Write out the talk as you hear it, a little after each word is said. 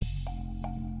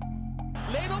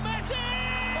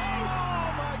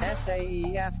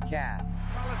SAEF Cast.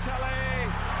 Balotelli,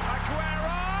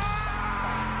 Aguero!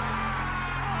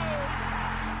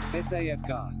 SAF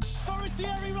Cast.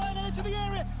 Forestieri right into the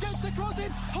area, gets the cross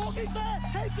in, Hawk is there,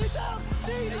 heads it down,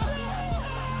 Dean is there!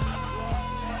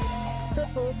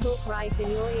 Football talk right in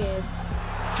your ears.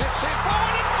 Chips it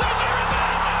forward and Sergio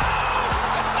Ramos!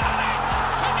 Astounding!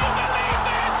 Can you believe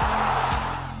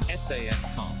this? SAF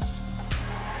Cast.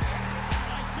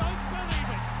 I don't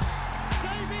believe it.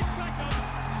 David Beckham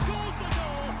scores the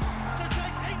goal to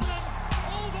take England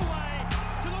all the way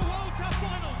to the World Cup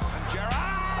final. And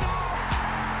Gerrard!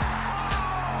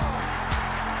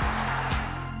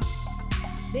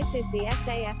 This is the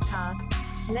SAF Cast.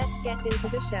 Let's get into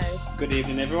the show. Good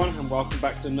evening, everyone, and welcome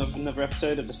back to another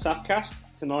episode of the SAFcast.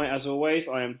 Tonight, as always,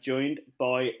 I am joined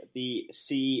by the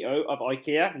CEO of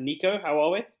IKEA, Nico. How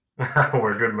are we?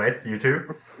 We're good, mate. You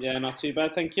too? Yeah, not too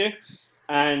bad, thank you.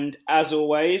 And as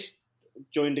always,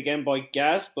 joined again by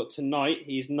Gaz, but tonight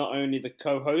he's not only the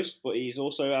co-host, but he's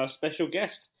also our special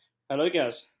guest. Hello,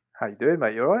 Gaz. How you doing,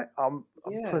 mate? You all right? I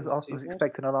Yeah, was not too bad.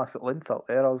 expecting a nice little insult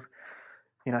there. I was,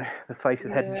 the face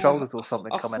of Head and Shoulders or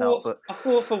something coming out. But I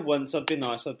thought for once I'd be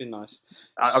nice. I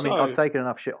mean, I've taken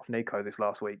enough shit off Nico this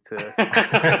last week to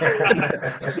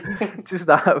just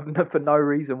for no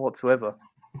reason whatsoever.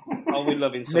 Oh, we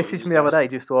love insulting. Messaged me the other day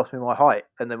just to ask me my height,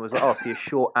 and then was like, "Oh, so you're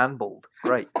short and bald?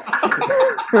 Great."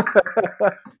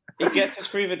 It gets us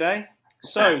through the day.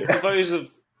 So, for those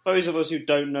of us who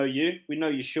don't know you, we know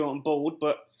you're short and bald,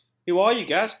 but who are you,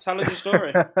 Gaz? Tell us your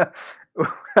story.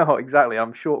 Well, exactly.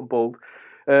 I'm short and bald.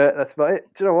 That's about it.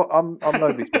 Do you know what? I'm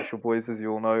nobody special, boys, as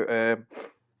you all know.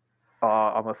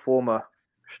 I'm a former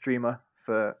streamer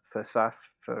for SAF,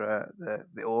 for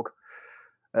the org.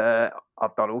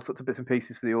 I've done all sorts of bits and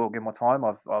pieces for the org in my time.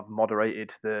 I've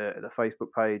moderated the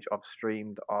Facebook page. I've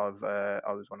streamed. I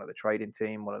was one of the trading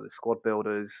team, one of the squad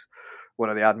builders, one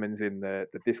of the admins in the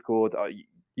Discord.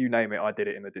 You name it, I did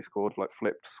it in the Discord. Like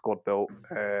flipped, squad built.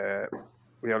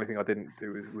 The only thing I didn't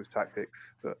do was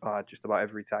tactics, but I had just about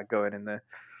every tag going in there.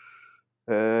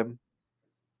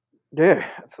 Yeah,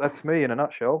 that's me in a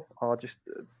nutshell. I just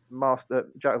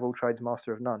jack of all trades,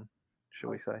 master of none,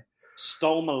 shall we say?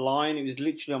 Stole my line. It was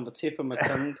literally on the tip of my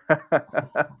tongue.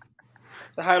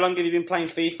 So how long have you been playing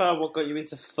FIFA? What got you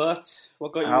into FUT?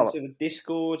 What got you into the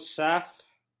Discord, SAF?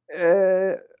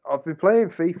 I've been playing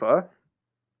FIFA.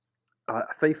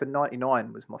 FIFA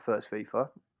 99 was my first FIFA,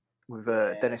 with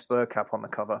Dennis Bergkamp on the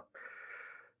cover.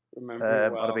 Remember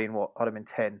well. I'd have been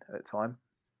 10 at the time.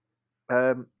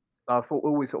 I've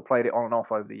always sort of played it on and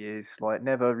off over the years. Like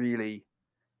never really.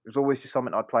 It was always just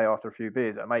something I'd play after a few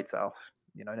beers at a mate's house.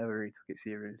 Never really took it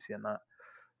seriously and that.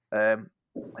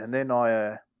 And then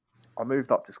I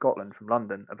moved up to Scotland from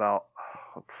London about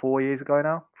 4 years ago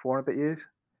now, 4 and a bit years.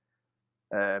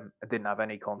 I didn't have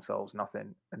any consoles,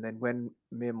 nothing. And then when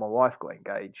me and my wife got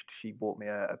engaged, she bought me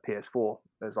a PS4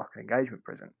 as like an engagement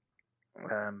present,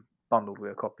 bundled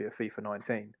with a copy of FIFA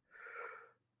 19.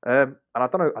 And I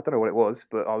don't know what it was,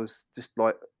 but I was just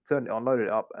like turned it on, loaded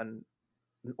it up, and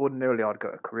ordinarily I'd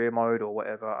go to career mode or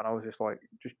whatever, and I was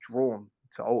just drawn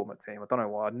to Ultimate Team. I don't know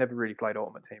why. I'd never really played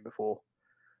Ultimate Team before.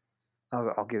 I was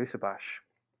like, I'll give this a bash.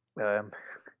 And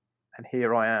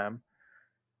here I am,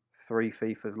 2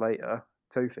 FIFAs later.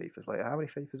 How many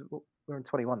FIFAs? We're in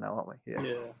 21 now, aren't we? Yeah.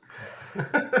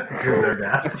 Good there,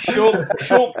 guys.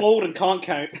 Short, bald, and can't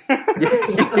count.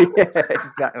 Yeah,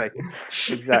 exactly.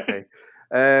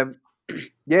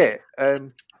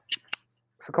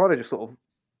 So kind of just sort of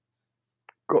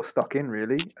got stuck in,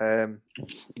 really.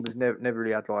 Was never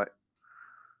really had like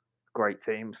great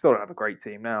team. Still don't have a great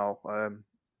team now. I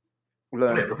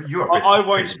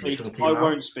won't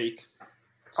speak.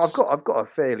 I've got a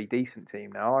fairly decent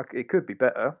team now. It could be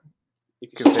better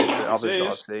compared to others that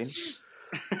I've seen.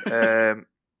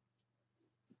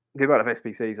 The amount of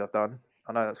SPCs I've done,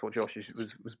 I know that's what Josh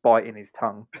was biting his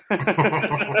tongue.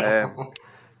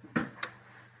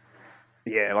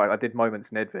 Yeah, like I did moments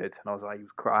Nedved, and I was like,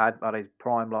 I had his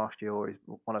prime last year, or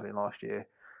one of them last year.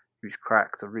 He was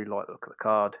cracked. I really liked the look of the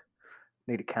card.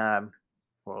 Need a cam,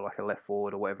 or like a left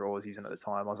forward, or whatever I was using at the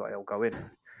time. I was like, I'll go in.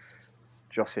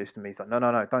 Josh says to me, he's like, no,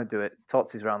 don't do it.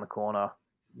 Tots is around the corner.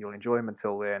 You'll enjoy him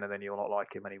until then, and then you'll not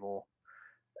like him anymore.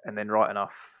 And then right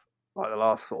enough, like the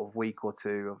last sort of week or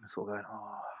two, I'm sort of going,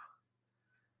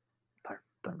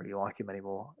 don't really like him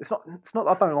anymore. It's not that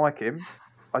I don't like him.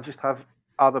 I just have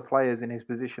other players in his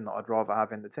position that I'd rather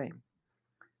have in the team,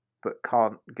 but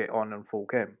can't get on and full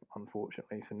chem,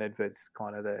 unfortunately. So Nedved's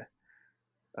kind of there.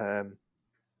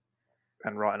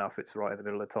 And right enough, it's right in the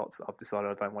middle of Tots that I've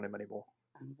decided I don't want him anymore.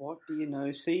 And what do you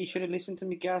know? See, you should have listened to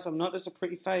me, Gaz. I'm not just a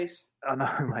pretty face. I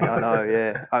know, mate. I know.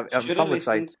 Yeah. Should have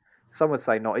listened. Some would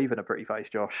say not even a pretty face,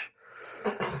 Josh.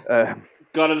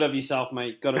 Gotta love yourself,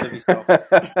 mate. Gotta love yourself.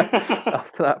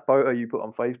 After that photo you put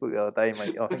on Facebook the other day,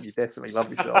 mate, I think you definitely love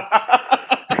yourself.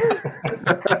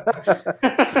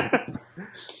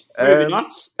 Moving on.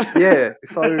 Yeah,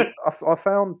 so I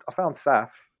found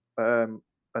Saf and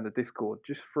the Discord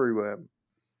just through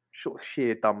sort of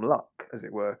sheer dumb luck, as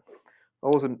it were. I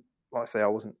wasn't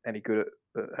any good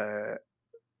at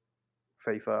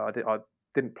FIFA. I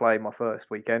didn't play my first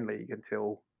weekend league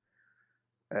until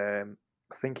I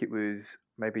think it was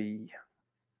maybe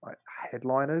like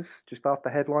Headliners, just after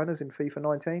Headliners in FIFA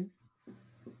 19.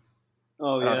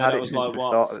 Oh And I'd yeah, had that it was since like the what,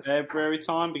 start of this. February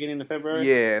time, beginning of February.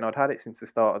 Yeah, and I'd had it since the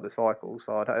start of the cycle.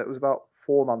 So it was about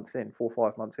 4 or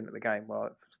 5 months into the game when I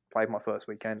played my first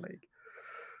weekend league.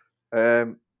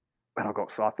 And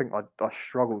I think I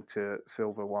struggled to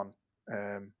Silver 1.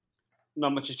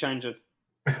 Not much is changing.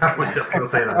 I was just going to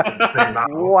say that. It's the same now.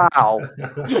 Wow.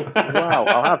 Wow,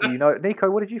 I'll have you know. Nico,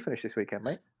 what did you finish this weekend,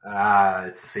 mate?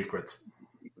 It's a secret.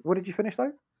 What did you finish,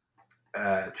 though?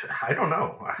 I don't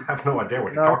know. I have no idea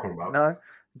what you're talking about. No,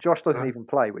 Josh doesn't even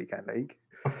play weekend league.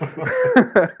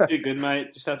 You're good,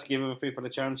 mate. Just have to give other people a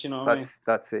chance, you know what I mean?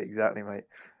 That's it, exactly, mate.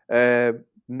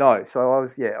 No, so I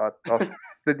was, the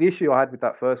issue I had with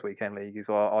that first weekend league is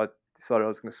I decided I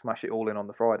was going to smash it all in on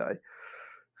the Friday.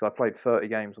 So I played 30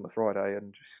 games on the Friday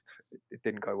and just it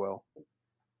didn't go well.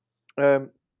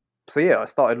 So yeah, I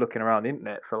started looking around the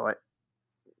internet for like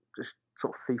just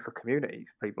sort of FIFA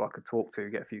communities, people I could talk to,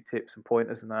 get a few tips and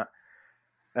pointers and that.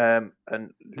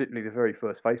 And literally the very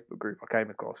first Facebook group I came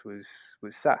across was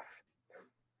SAF.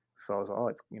 So I was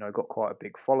like, it's got quite a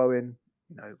big following,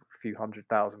 a few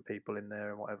 100,000 people in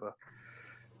there and whatever,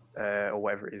 or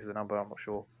whatever it is the number, I'm not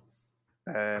sure.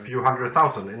 A few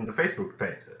 100,000 in the Facebook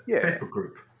page, Facebook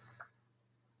group.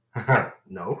 No. I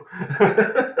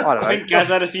don't know. I think Gaz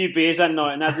had a few beers that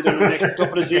night and added on the next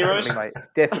couple of zeros.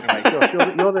 Definitely, mate. Josh,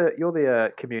 you're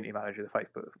the community manager of the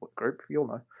Facebook group. You'll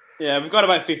know. Yeah, we've got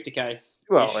about 50k.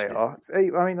 Well, they are.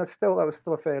 I mean, that was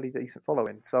still a fairly decent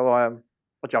following. So I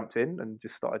jumped in and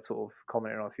just started sort of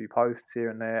commenting on a few posts here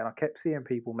and there, and I kept seeing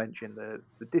people mention the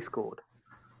Discord.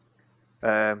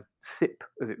 SIP,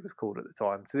 as it was called at the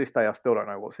time. To this day, I still don't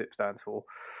know what SIP stands for.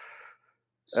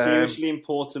 Seriously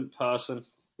important person.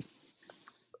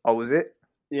 Oh, was it?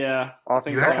 Yeah, I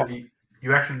think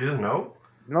you actually didn't know?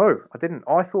 No, I didn't.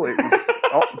 I thought it was.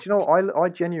 Do you know what? I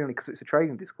genuinely, because it's a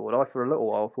trading Discord, for a little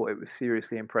while thought it was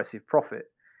seriously impressive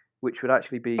profit, which would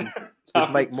actually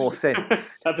would make more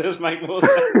sense. That does make more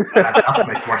sense. That does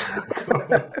make more sense.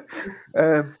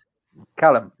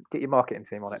 Callum, get your marketing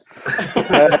team on it.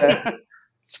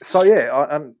 So yeah,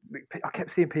 I kept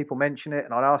seeing people mention it,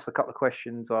 and I asked a couple of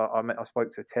questions. I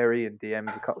spoke to Terry and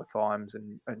DMs a couple of times,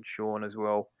 and Sean as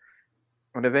well.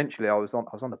 And eventually, I was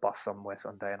on the bus somewhere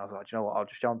Sunday, and I was like, you know what? I'll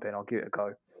just jump in. I'll give it a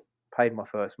go. Paid my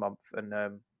first month,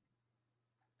 and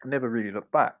never really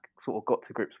looked back. Sort of got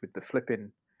to grips with the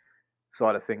flipping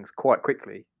side of things quite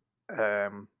quickly,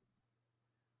 to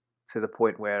the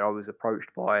point where I was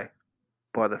approached by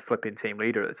the flipping team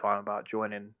leader at the time about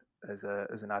joining as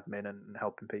an admin and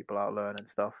helping people out learn and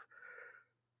stuff.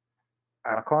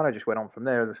 And I kind of just went on from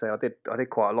there. As I say, I did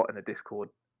quite a lot in the Discord,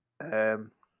 and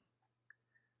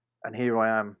here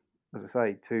I am, as I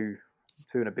say, two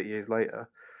and a bit years later,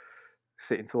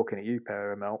 sitting talking to you,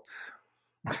 pair of melts,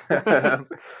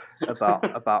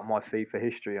 about my FIFA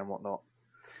history and whatnot.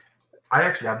 I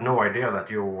actually had no idea that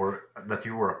you were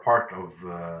a part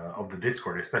of the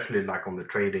Discord, especially like on the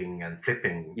trading and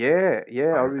flipping. Yeah,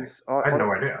 I had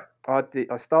no idea.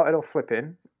 I started off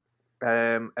flipping,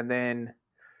 and then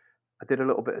I did a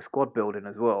little bit of squad building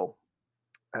as well.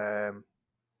 And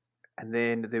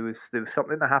then there was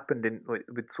something that happened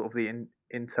with sort of the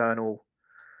internal.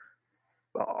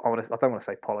 I don't want to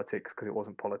say politics because it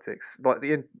wasn't politics. Like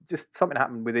just something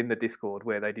happened within the Discord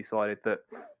where they decided that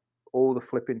all the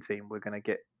flipping team were going to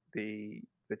get the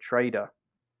trader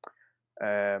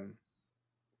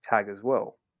tag as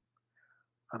well.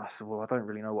 And I said, well, I don't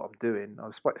really know what I'm doing. I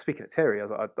was speaking to Terry. I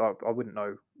was like, I wouldn't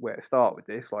know where to start with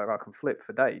this. Like, I can flip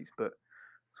for days, but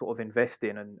sort of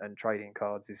investing and trading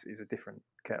cards is a different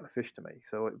kettle of fish to me.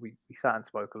 So we sat and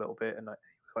spoke a little bit, and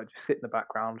I just sit in the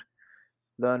background,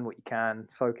 learn what you can,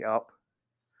 soak it up.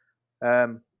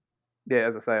 Yeah,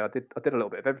 as I say, I did a little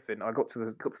bit of everything. I got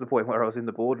to the point where I was in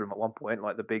the boardroom at one point,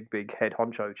 like the big head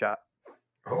honcho chat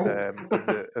of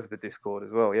the Discord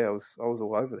as well. Yeah, I was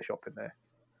all over the shop in there.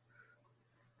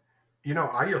 You know,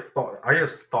 I just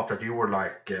thought that you were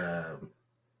like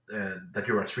that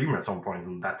you were a streamer at some point,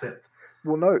 and that's it.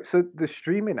 Well, no. So the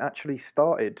streaming actually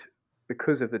started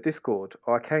because of the Discord.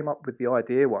 I came up with the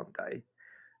idea one day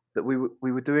that we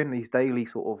were doing these daily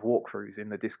sort of walkthroughs in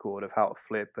the Discord of how to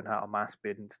flip and how to mass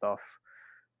bid and stuff.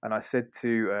 And I said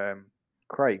to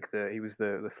Craig, that he was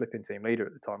the flipping team leader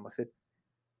at the time, I said,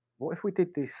 what if we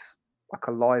did this like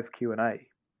a live Q&A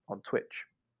on Twitch?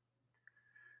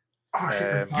 Oh,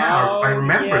 shit. I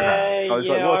remember that. I was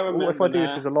like, what if I do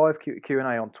this as a live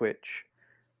Q&A on Twitch?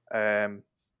 And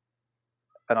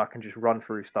I can just run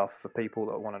through stuff for people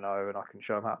that want to know, and I can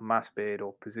show them how to mass bid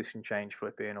or position change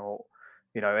flipping or,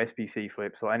 SBC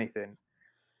flips or anything.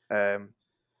 And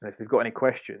if they've got any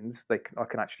questions, I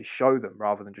can actually show them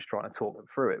rather than just trying to talk them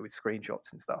through it with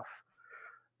screenshots and stuff.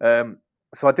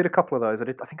 So I did a couple of those. I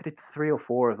think I did 3 or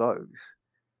 4 of those,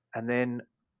 and then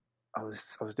I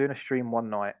was doing a stream one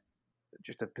night,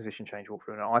 just a position change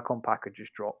walkthrough, and an icon pack had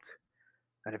just dropped,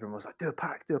 and everyone was like, "Do a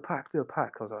pack, do a pack, do a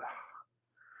pack." I was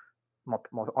like,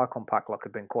 my icon pack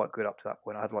had been quite good up to that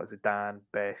point. I had like Zidane,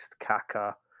 Best,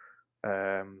 Kaka,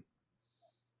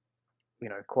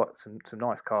 quite some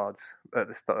nice cards at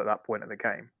the start at that point of the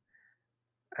game.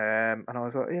 And I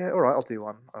was like, yeah, all right, I'll do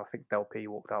one. I think Del P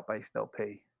walked out base Del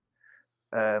P.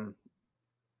 And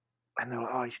they were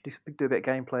like, oh, you should do a bit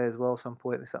of gameplay as well at some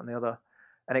point, this, that, and the other.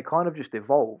 And it kind of just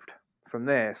evolved from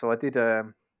there. So I did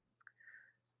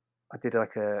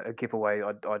like a giveaway.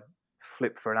 I'd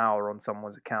flip for an hour on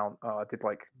someone's account. I did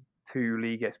like 2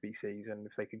 league SBCs, and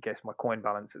if they could guess my coin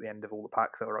balance at the end of all the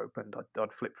packs that were opened,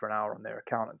 I'd flip for an hour on their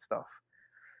account and stuff.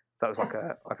 So that was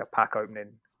like a pack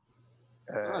opening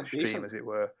stream, decent. as it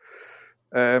were.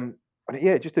 And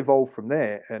it just evolved from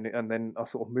there, and then I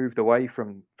sort of moved away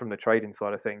from the trading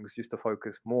side of things just to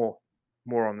focus more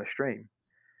on the stream,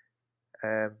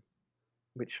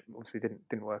 which obviously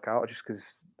didn't work out just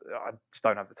because I just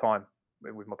don't have the time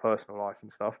with my personal life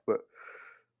and stuff. But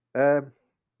like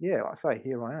I say,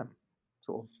 here I am,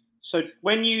 sort of. So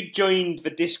when you joined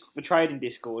the trading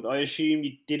Discord, I assume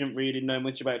you didn't really know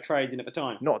much about trading at the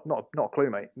time. Not a clue,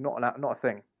 mate. Not a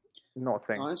thing. Not a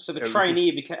thing. Right, so the trainee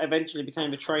eventually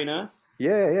became a trainer.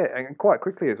 Yeah, and quite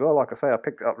quickly as well. Like I say, I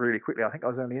picked it up really quickly. I think I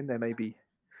was only in there maybe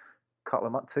a couple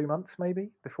of months, 2 months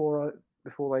maybe before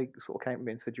they sort of came to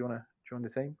me and said, "Do you want to join the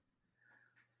team?"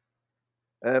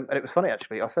 And it was funny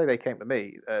actually. I say they came to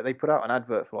me. They put out an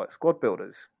advert for like squad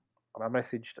builders, and I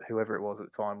messaged whoever it was at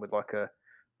the time with oh,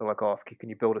 can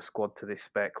you build a squad to this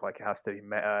spec? Like it has to be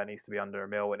meta, it needs to be under $1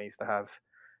 million, it needs to have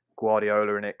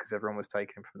Guardiola in it because everyone was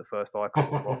taking him from the first icon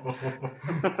spots.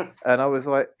 And I was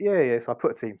like, yeah. So I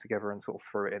put a team together and sort of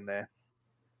threw it in there.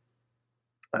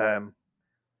 And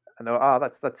they were,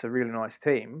 that's a really nice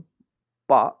team,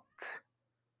 but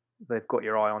they've got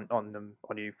your eye on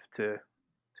you to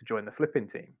join the flipping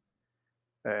team.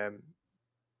 So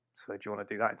do you want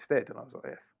to do that instead? And I was like,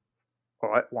 yeah, all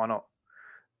right, why not?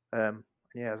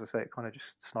 Yeah, as I say, it kind of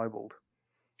just snowballed.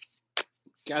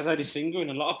 Gaz had his finger in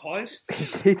a lot of pies.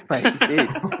 He did, mate. He did.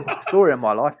 Story of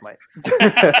my life, mate.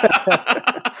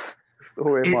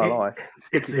 Story of my life.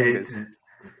 It's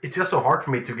just so hard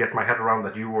for me to get my head around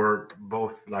that you were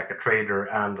both like a trader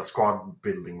and a squad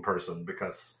building person,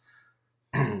 because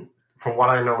from what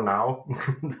I know now,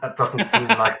 that doesn't seem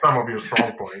like some of your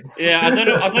strong points. Yeah,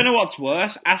 I don't know what's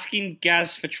worse, asking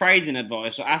Gaz for trading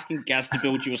advice or asking Gaz to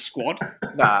build you a squad.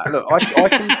 Nah, look, I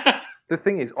can. The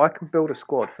thing is, I can build a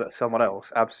squad for someone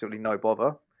else, absolutely no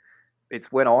bother. It's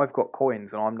when I've got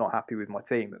coins and I'm not happy with my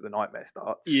team that the nightmare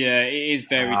starts. Yeah, it is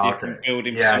very different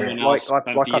building for someone else.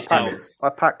 I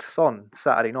packed Son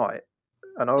Saturday night,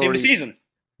 and I team of the season.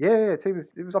 Yeah, team.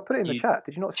 It was. I put it in the chat.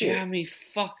 Did you not see it? Jammy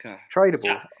fucker.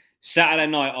 Tradable. Saturday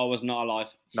night, I was not alive.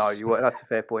 No, you were. That's a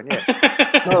fair point. Yeah.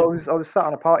 No, I was sat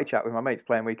on a party chat with my mates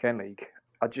playing Weekend League.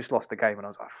 I just lost the game and I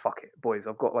was like, fuck it, boys,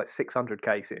 I've got like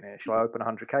 600k sitting here. Shall I open a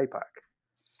 100k pack?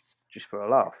 Just for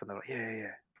a laugh. And they're like, yeah.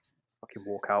 Fucking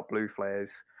walk out, blue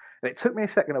flares. And it took me a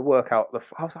second to work out.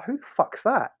 I was like, who the fuck's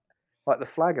that? Like the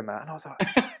flag and that. And I was like,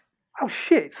 oh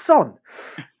shit, it's Son.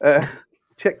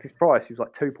 Checked his price. He was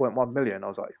like 2.1 million. I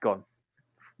was like, he's gone.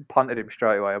 Punted him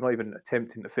straight away. I'm not even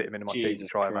attempting to fit him into my team to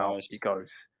try him out. He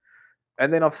goes.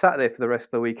 And then I've sat there for the rest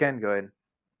of the weekend going,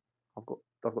 I've got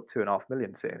 2.5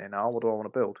 million sitting here now. What do I want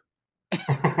to build?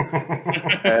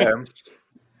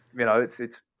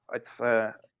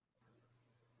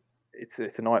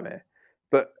 It's a nightmare.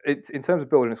 But it's in terms of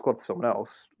building a squad for someone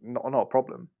else, not a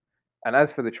problem. And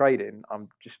as for the trading, I'm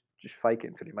just fake it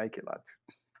until you make it, lads.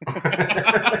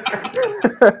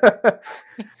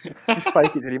 Just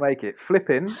fake it till you make it.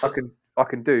 Flipping, I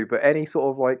can do, but any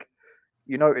sort of like,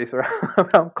 you notice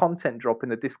around content drop in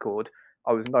the Discord,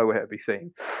 I was nowhere to be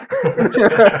seen.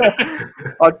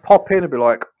 I'd pop in and be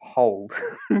like, hold,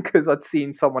 because I'd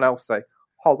seen someone else say,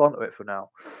 hold on to it for now.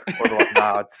 Or like,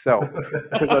 nah, I'd sell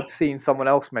because I'd seen someone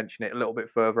else mention it a little bit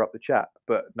further up the chat.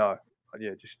 But no,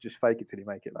 yeah, just fake it till you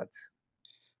make it, lads.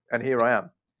 And here I am,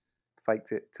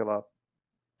 faked it till I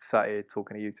sat here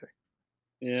talking to you two.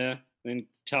 Yeah, and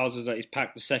tells us that he's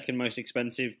packed the second most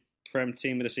expensive Prem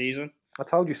team of the season. I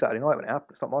told you Saturday night when it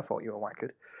happened. It's not my fault you were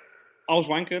wankered. I was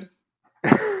wankered.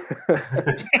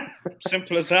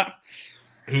 Simple as that.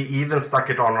 He even stuck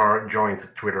it on our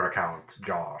joint Twitter account,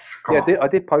 Josh. Come Yeah, on. I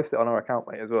did post it on our account,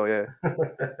 mate, as well, yeah.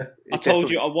 I told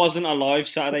you I wasn't alive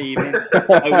Saturday evening.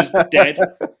 I was dead.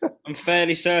 I'm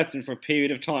fairly certain for a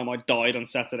period of time I died on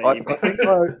Saturday I evening. think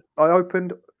I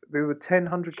opened, there were 10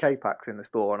 100k packs in the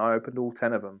store, and I opened all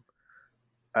 10 of them.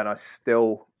 And I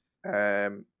still, I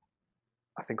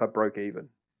think I broke even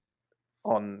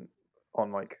on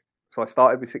like, so I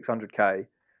started with 600k,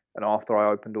 and after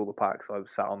I opened all the packs, I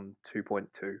was sat on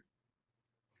 2.2.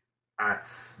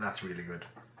 That's really good.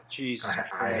 Jesus I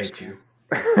Christ. hate you.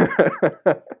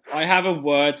 I have a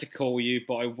word to call you,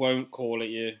 but I won't call it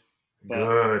you.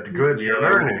 But Good. You're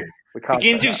learning. We can't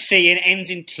begins say with C and ends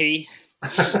in T.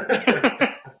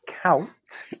 that. Count.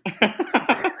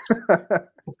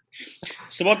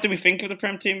 So what do we think of the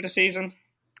Prem team of the season?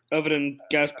 Other than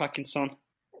Gaz Packinson?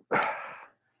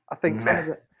 I think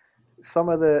some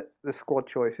of the squad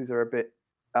choices are a bit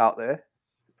out there.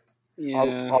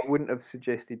 Yeah. I wouldn't have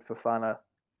suggested Fofana.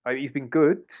 He's been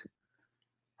good.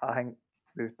 I think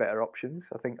there's better options.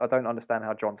 I don't understand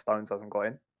how John Stones hasn't got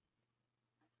in,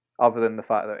 other than the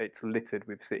fact that it's littered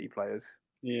with City players.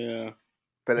 Yeah.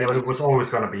 But Yeah, but it was always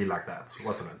going to be like that,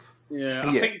 wasn't it? Yeah.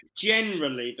 I think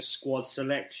generally the squad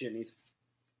selection is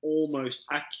almost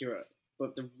accurate,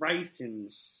 but the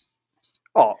ratings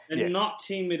are not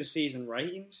team of the season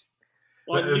ratings.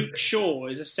 Like Luke Shaw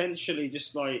is essentially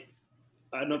just like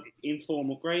an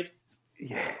informal grade.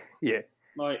 Yeah.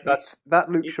 Like that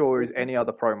Luke Shaw is any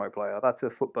other promo player. That's a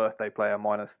foot birthday player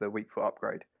minus the weak foot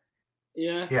upgrade.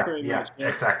 Yeah, Yeah, much,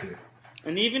 exactly.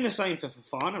 And even the same for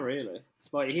Fofana, really.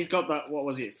 Like he's got that. What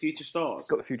was it? Future Stars. He's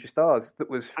got the Future Stars that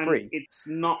was free. And it's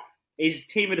not. His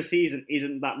team of the season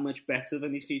isn't that much better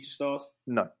than his Future Stars.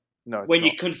 No. When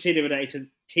you consider that it's a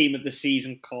team of the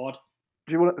season card.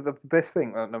 Do you want the best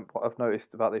thing I've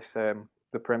noticed about this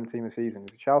the Prem team of the season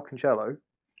is João Cancelo.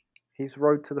 His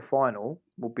road to the final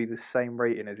will be the same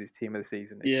rating as his team of the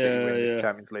season. The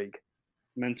Champions League.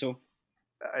 Mental.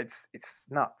 It's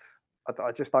nuts.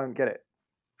 I just don't get it.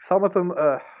 Some of them,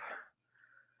 I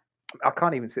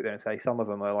can't even sit there and say some of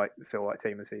them are feel like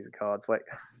team of the season cards. Like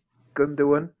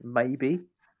Gundogan, maybe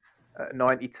at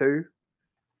 92,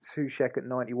 Soucek at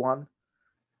 91,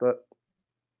 but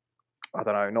I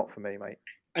don't know, not for me, mate.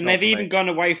 And they've even gone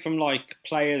away from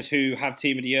players who have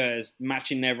team of the year as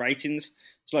matching their ratings.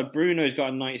 So Bruno's got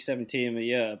a 97 team of the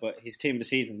year, but his team of the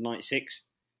season is 96.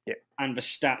 Yeah. And the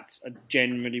stats are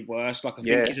generally worse. I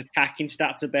think his attacking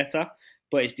stats are better,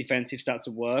 but his defensive stats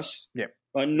are worse. Yeah.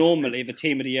 Normally the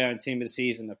team of the year and team of the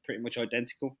season are pretty much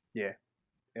identical. Yeah.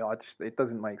 Yeah, it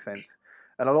doesn't make sense.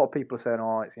 And a lot of people are saying,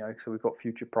 it's so we've got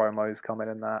future promos coming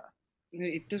and that.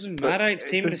 It doesn't matter. It's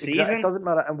team of the season. It doesn't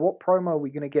matter. And what promo are we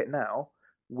going to get now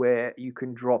where you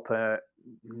can drop a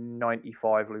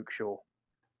 95 Luke Shaw?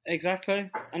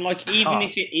 Exactly. And even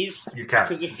if it is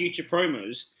because of future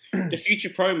promos, the future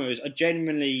promos are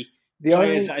genuinely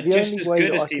players that are just as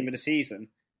good as team of the season.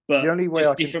 But the only way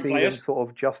I can see players. them sort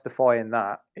of justifying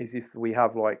that is if we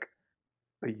have a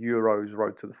Euros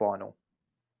road to the final.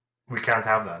 We can't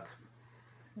have that.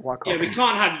 Why can't we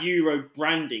can't have Euro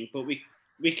branding, but we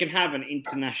can have an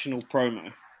international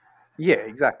promo. Yeah,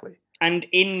 exactly. And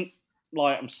in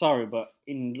I'm sorry, but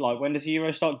in when does the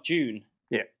Euro start? June.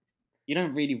 Yeah. You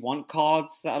don't really want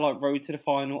cards that are road to the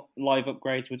final live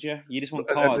upgrades, would you? You just want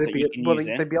cards that you can use.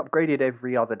 They'd be upgraded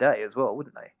every other day as well,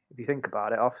 wouldn't they? If you think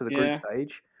about it, after the group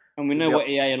stage. And we know what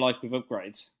EA are like with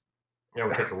upgrades. Yeah, it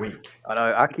would take a week. I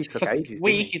know, Aki took ages.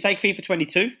 Week? You take FIFA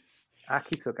 22?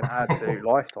 Aki took an absolute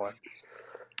lifetime.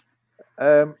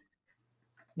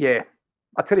 Yeah.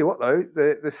 I tell you what, though,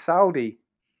 the Saudi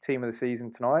team of the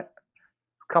season tonight,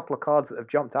 a couple of cards that have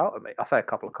jumped out at me. I say a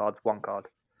couple of cards, one card.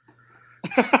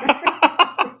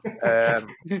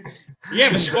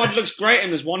 The squad looks great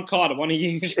and there's one card I want to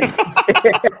use.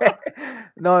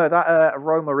 No, that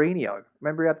Romarinho.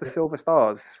 Remember he had the Silver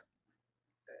Stars?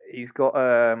 He's got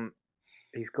a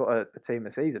team of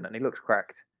the season and he looks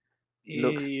cracked. He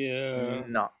looks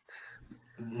nuts.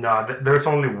 No, there's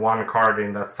only one card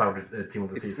in that Saudi team of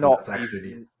the season that's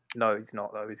actually... No, he's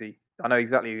not though, is he? I know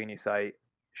exactly who you say.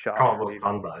 Shut up. Carlos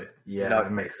Sunday. Yeah, no.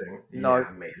 Amazing. No, yeah,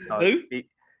 amazing. No. Who?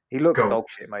 He looks dog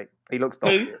shit, mate. He looks dog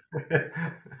shit.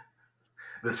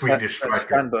 The Swedish striker.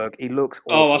 Strandberg, he looks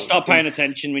awful. Oh, I stopped paying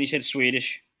attention when you said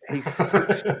Swedish.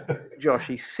 Josh,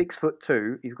 he's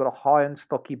 6'2". He's got a high and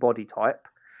stocky body type.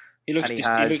 He looks he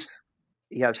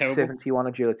has terrible. 71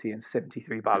 agility and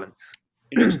 73 balance.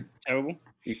 He looks terrible.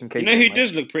 You can keep You know who him,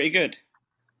 does look pretty good?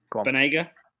 Go on. Banega.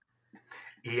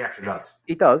 He actually does.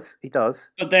 He does.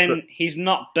 But then he's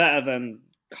not better than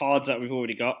cards that we've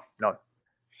already got. No.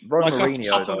 Like Mourinho, off the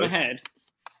top though, of my head,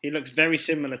 he looks very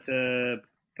similar to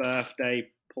Birthday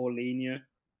Paulinho,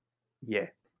 yeah,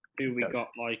 who we got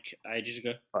like ages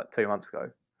ago. like 2 months ago.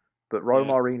 But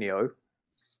Romarinho,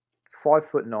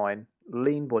 5'9",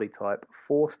 lean body type,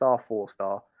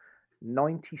 4-star,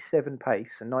 97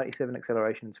 pace and 97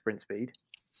 acceleration and sprint speed,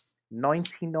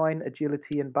 99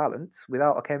 agility and balance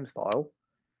without a chem style,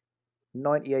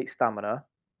 98 stamina.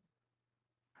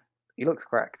 He looks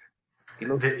cracked. He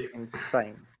looks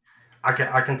insane. I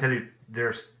can tell you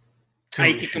there's 2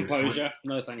 80 issues composure,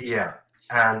 no thanks. Yeah,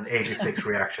 and 86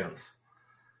 reactions.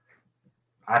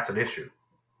 That's an issue.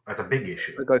 That's a big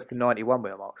issue. It goes to 91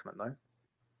 with a marksman, though.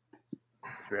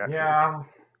 Yeah.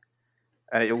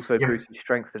 And it also boosts his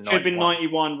strength to 91. Should be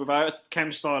 91 without a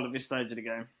chem style at this stage of the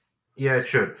game. Yeah, it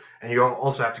should. And you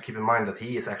also have to keep in mind that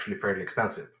he is actually fairly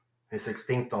expensive. He's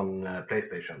extinct on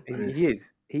PlayStation. He is.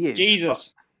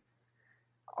 Jesus.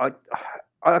 I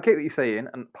get what you're saying,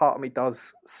 and part of me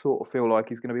does sort of feel like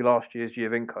he's going to be last year's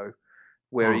Giovinco,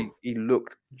 where he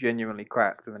looked genuinely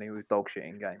cracked and then he was dog shit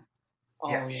in game. Oh,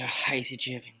 yeah, I hated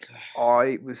Giovinco.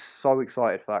 I was so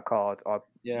excited for that card. One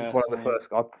of the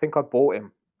first. I think I bought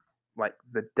him like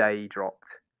the day he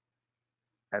dropped,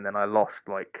 and then I lost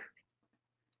like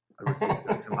a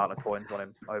ridiculous amount of points on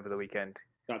him over the weekend.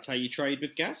 That's how you trade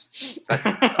with Gaz?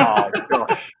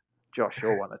 Josh,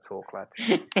 you're one to talk, lad.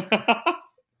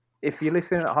 If you're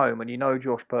listening at home and you know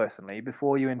Josh personally,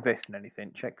 before you invest in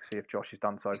anything, check to see if Josh has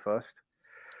done so first,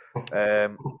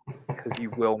 because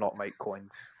you will not make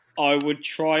coins. I would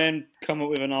try and come up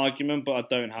with an argument, but I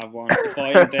don't have one. If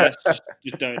I invest,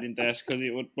 just don't invest because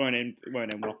it won't end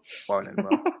well.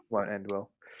 Won't end well.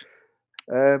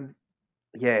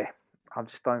 Yeah, I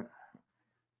just don't.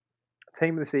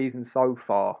 Team of the season so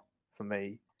far for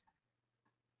me.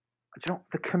 Do you know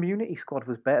the community squad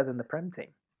was better than the Prem team?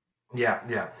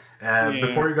 Yeah.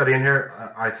 Before you got in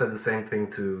here, I said the same thing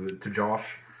to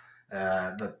Josh.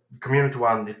 The community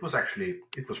one, it was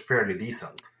fairly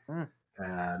decent.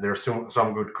 There are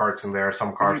some good cards in there,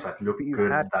 some cards that look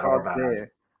good that are bad.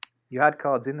 There. You had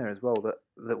cards in there as well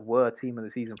that were team of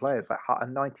the season players, like a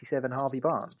 97 Harvey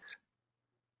Barnes.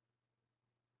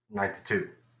 92.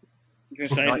 You're going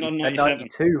to say it's not 97.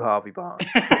 92 Harvey Barnes.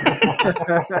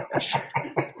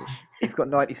 He's got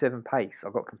 97 pace. I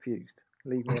got confused.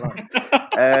 Leave me alone.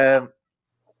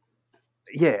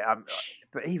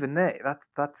 But even there,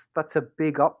 that's a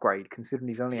big upgrade considering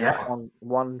he's only had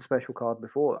one special card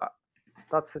before that.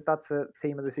 That's a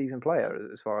team of the season player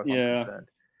as far as I'm concerned.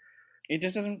 It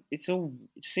just doesn't. It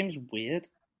seems weird.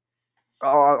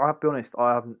 I'll be honest.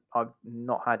 I've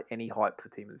not had any hype for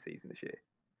team of the season this year.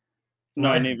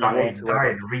 No, it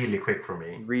died really quick for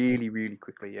me. Really, really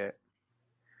quickly, yeah.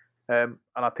 And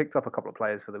I picked up a couple of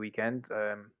players for the weekend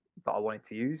that I wanted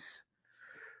to use.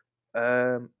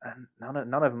 And none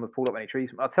of them have pulled up any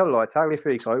trees. I'll tell you,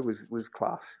 Tagliafico was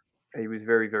class. He was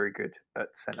very, very good at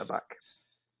centre back.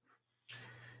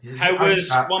 How was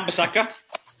Wan-Bissaka?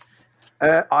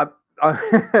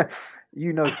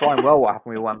 You know fine well what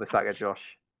happened with Wan-Bissaka,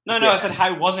 Josh. No, I said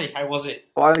how was he? I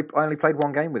only played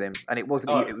one game with him, and it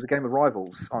wasn't. It was a game of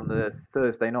rivals on the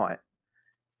Thursday night.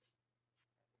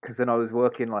 Because then I was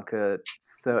working like a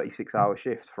 36-hour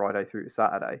shift Friday through to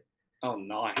Saturday. Oh,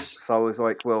 nice. So I was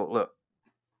like, well, look,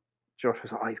 Josh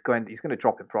was like, he's going to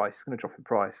drop in price. He's going to drop in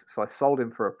price. So I sold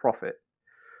him for a profit,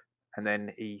 and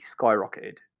then he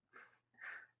skyrocketed.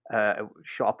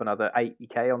 Shot up another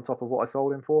 80k on top of what I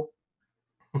sold him for.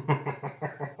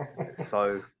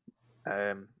 So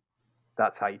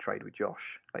that's how you trade with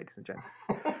Josh, ladies and gents.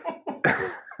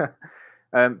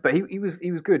 But he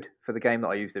was good for the game that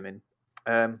I used him in.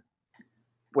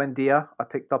 Buendia I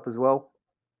picked up as well.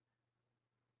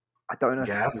 I don't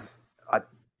know. I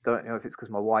don't know if it's because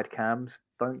my wide cams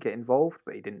don't get involved,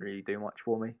 but he didn't really do much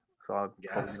for me. So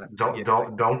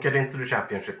don't get into the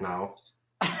championship now.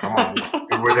 Come on,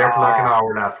 we were there for like an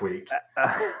hour last week.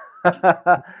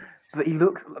 But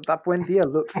that Buendia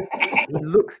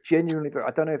looks genuinely.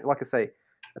 I don't know if, like I say,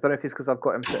 I don't know if it's because I've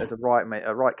got him set as a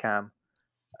right cam,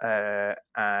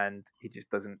 and he just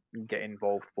doesn't get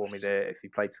involved for me there. If he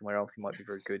played somewhere else, he might be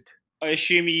very good. I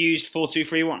assume you used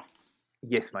 4-2-3-1.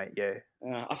 Yes, mate. Yeah.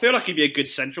 I feel like he'd be a good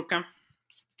central cam.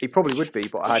 He probably would be,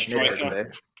 but I had Neves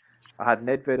there. I had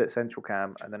Nedved at central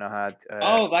cam, and then I had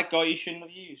that guy you shouldn't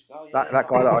have used. Oh, yeah, that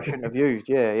guy that I shouldn't have used.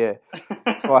 Yeah.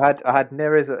 So I had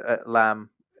Neres at Lam,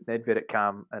 Nedved at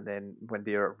cam, and then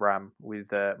Buendia at Ram with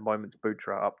Moments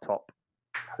Butra up top,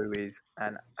 who is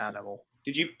an animal.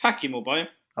 Did you pack him or buy him?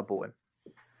 I bought him.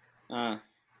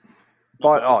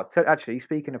 Actually,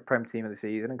 speaking of Prem Team of the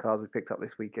Season and cards we picked up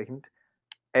this weekend,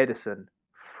 Edison,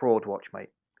 fraud watch, mate.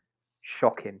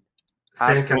 Shocking.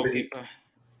 Same can be.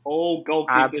 All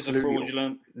goalkeepers are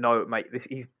fraudulent. No, mate,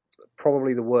 he's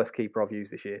probably the worst keeper I've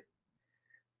used this year.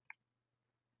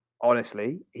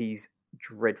 Honestly, he's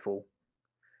dreadful.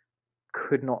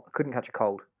 Couldn't catch a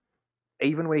cold.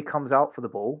 Even when he comes out for the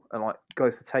ball and like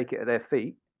goes to take it at their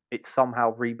feet, it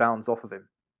somehow rebounds off of him.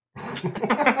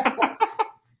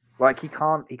 Like he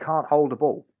can't hold a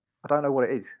ball. I don't know what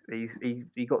it is.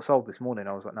 He got sold this morning.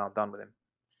 I was like, no, I'm done with him.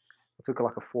 I took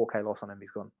like a 4K loss on him. He's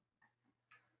gone.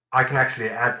 I can actually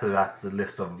add to that the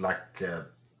list of like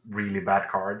really bad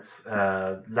cards.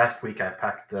 Last week I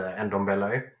packed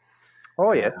Ndombele.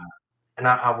 Oh yeah. And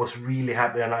I was really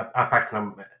happy, and I packed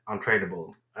him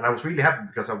untradeable. And I was really happy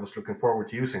because I was looking forward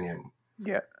to using him.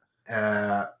 Yeah.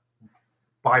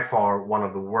 By far one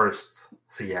of the worst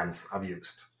CMs I've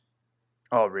used.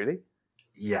 Oh, really?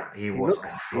 Yeah, he was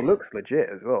awful. He looks legit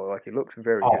as well. Like, he looks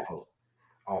very awful.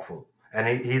 Good. Awful.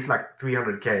 And he's like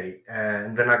 300k.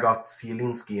 And then I got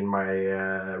Zielinski in my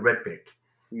red pick.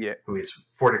 Yeah. Who is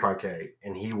 45k.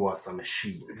 And he was a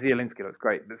machine. Zielinski looks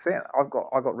great. But see, I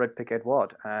got red pick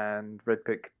Edouard and red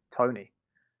pick Tony.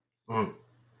 Mm.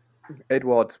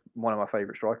 Edouard's one of my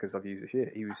favourite strikers I've used this year.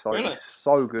 He was so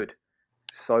good.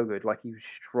 So good. Like, he was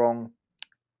strong.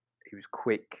 He was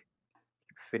quick.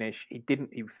 Finish. He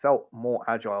felt more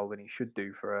agile than he should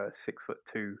do for a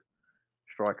 6'2"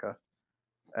 striker.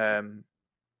 And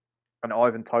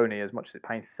Ivan Toney, as much as it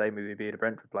pains to say maybe being a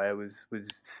Brentford player, was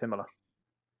similar.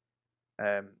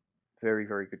 Very,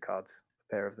 very good cards,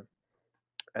 a pair of them.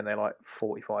 And they're like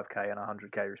 45k and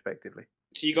 100k respectively.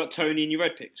 So you got Tony in your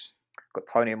red picks? Got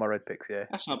Tony in my red picks, yeah.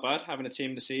 That's not bad, having a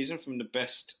team of the season from the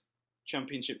best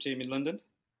championship team in London.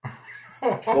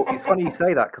 Well, it's funny you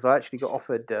say that because I actually got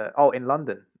offered. In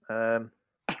London. Well,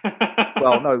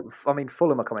 no, I mean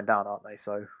Fulham are coming down, aren't they?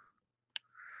 So.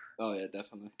 Oh yeah,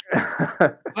 definitely.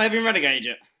 Have they been relegated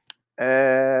yet?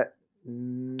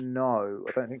 No,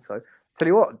 I don't think so. Tell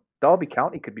you what, Derby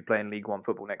County could be playing League One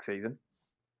football next season.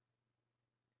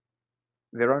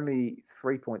 They're only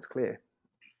 3 points clear.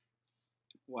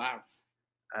 Wow.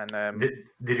 And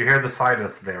did you hear the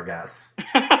silence there, Gas?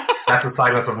 That's the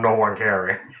silence of no one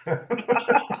caring.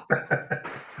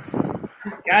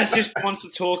 Gaz just wants to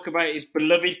talk about his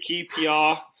beloved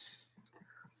QPR.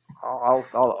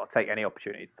 I'll take any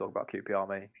opportunity to talk about QPR,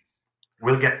 mate.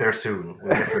 We'll get there soon.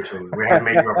 We have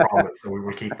made you a promise, and we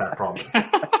will keep that promise.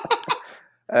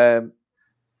 I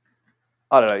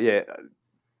don't know. Yeah,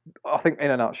 I think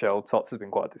in a nutshell, Tots has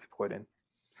been quite disappointing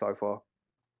so far.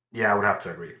 Yeah, I would have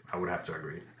to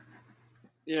agree.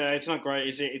 Yeah, it's not great,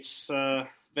 is it? It's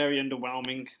very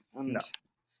underwhelming. And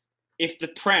if the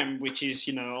Prem, which is,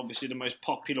 obviously the most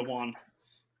popular one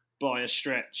by a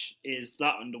stretch, is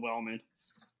that underwhelming,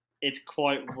 it's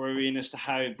quite worrying as to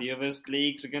how the other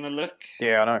leagues are going to look.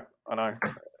 Yeah, I know.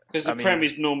 Because the Prem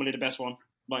is normally the best one,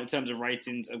 like in terms of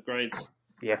ratings, upgrades.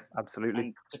 Yeah, absolutely.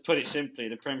 And to put it simply,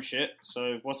 the Prem shit.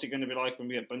 So what's it going to be like when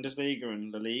we get Bundesliga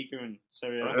and La Liga and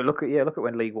Serie A? Look at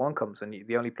when League One comes and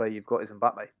the only player you've got is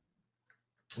Mbappe.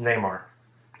 Neymar.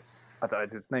 I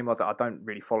don't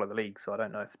really follow the league, so I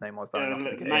don't know if Neymar's done enough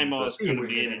to get Neymar's going to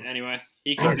be in it anyway.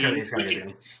 He could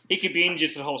be injured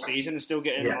for the whole season and still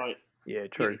get in. Yeah,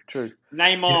 true.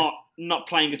 Neymar not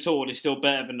playing at all is still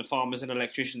better than the farmers and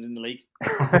electricians in the league.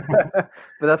 But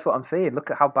that's what I'm saying.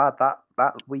 Look at how bad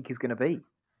that week is going to be.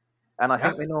 And I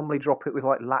think they normally drop it with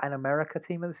like Latin America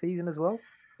team of the season as well.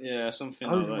 Yeah, something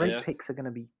like that. Those red picks are going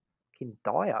to be fucking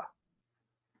dire.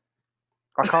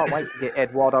 I can't wait to get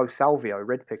Eduardo Salvio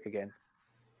red pick again.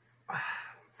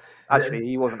 Actually,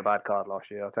 he wasn't a bad card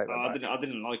last year. I'll take that back. I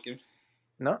didn't like him.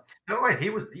 No, wait, he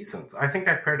was decent. I think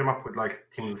I paired him up with like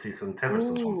team of the season Tevez or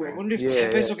something. I wonder if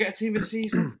Tevez will get a team of the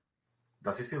season.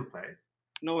 Does he still play?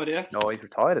 No idea. No, he's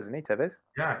retired, isn't he, Tevez?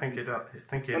 Yeah, I think he does.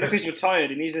 If he's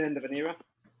retired, he needs an end of an era.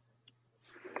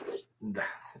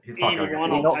 He's not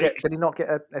did he not get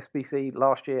a SBC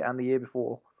last year and the year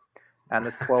before? And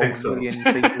the 12 million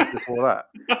seasons before that?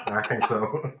 I think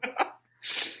so.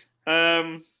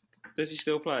 Does he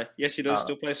still play? Yes, he does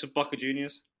still play for Boca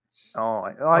Juniors. Oh,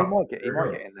 he might get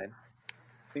in then.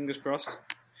 Fingers crossed.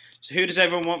 So who does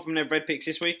everyone want from their red picks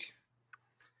this week?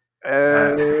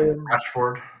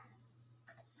 Rashford.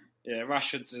 Yeah,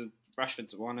 Rashford's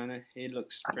the one, isn't he? He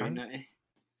looks pretty nutty.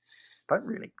 don't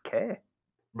really care.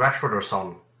 Rashford or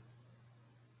Son?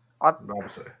 I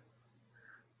would say.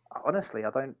 Honestly, I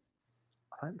don't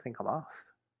think I'm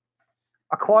asked.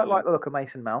 I quite like the look of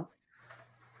Mason Mount.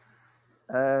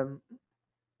 Cancelo,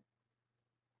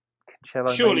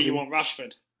 Surely maybe. you want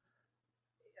Rashford.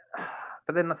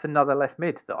 But then that's another left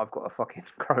mid that I've got a fucking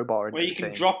crowbar in. Well, you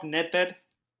can drop Nedved.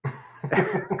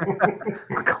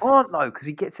 I can't though, because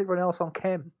he gets everyone else on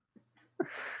chem.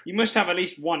 You must have at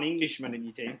least one Englishman in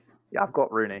your team. Yeah, I've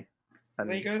got Rooney. And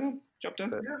there you go then. Job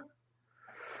done. Yeah.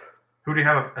 Who do you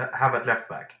have at left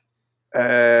back?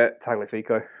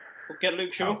 Tagliafico. We'll get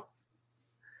Luke Shaw. Oh.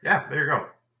 Yeah, there you go.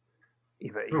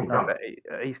 Yeah, but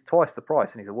he's twice the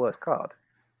price and he's a worse card.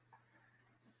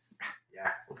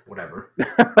 Yeah, whatever.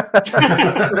 I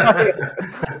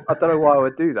don't know why I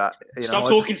would do that. Stop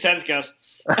talking sense, guys.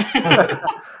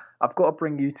 I've got to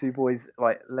bring you two boys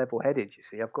like level-headed. You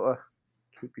see, I've got to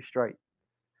keep you straight.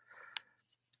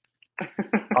 I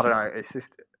don't know. It's just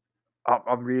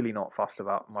I'm really not fussed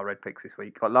about my red picks this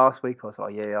week. Like last week, I was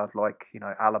like, yeah, I'd like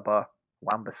Alaba,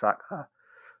 Wan-Bissaka,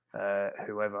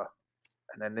 whoever.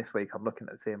 And then this week, I'm looking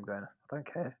at the team going, I don't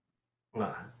care.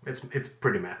 No, it's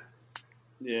pretty meh.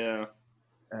 Yeah.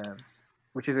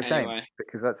 Which is a shame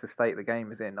because that's the state the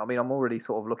game is in. I mean, I'm already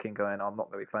sort of looking, going, I'm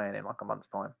not going to be playing in like a month's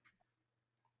time.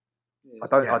 Yeah. I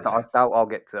doubt I'll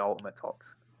get to Ultimate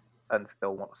Tots and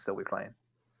still be playing.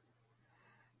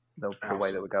 The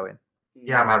way that we're going.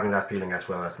 Yeah, I'm having that feeling as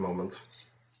well at the moment.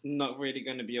 It's not really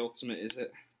going to be Ultimate, is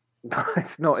it? No,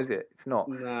 it's not, is it? It's not.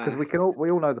 Because we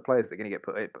all know the players that are going to get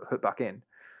put back in.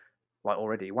 Like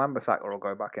already, Wan-Bissaka will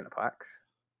go back into packs.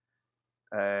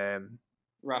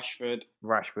 Rashford,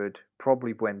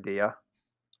 probably Buendia.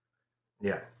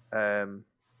 Yeah.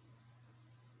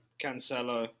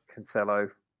 Cancelo,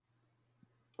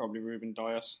 probably Ruben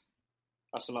Dias.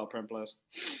 That's a lot of Prem players.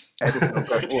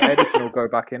 Edison will go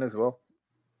back in as well.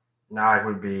 Now it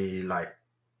would be like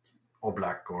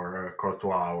Oblak or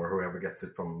Courtois or whoever gets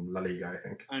it from La Liga, I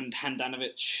think. And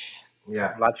Handanovic.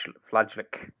 Yeah.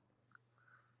 Flajlik.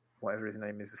 Whatever his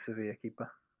name is, the Sevilla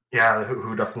keeper. Yeah,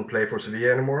 who doesn't play for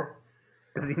Sevilla anymore?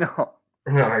 Does he not?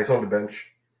 No, he's on the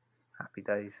bench. Happy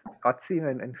days. I'd seen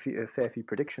him in a fair few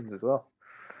predictions as well.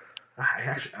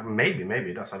 Actually, maybe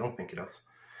he does. I don't think he does.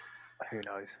 Who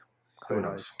knows? Who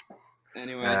knows?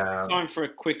 Anyway, time for a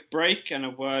quick break and a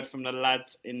word from the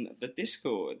lads in the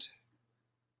Discord.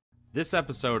 This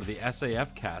episode of the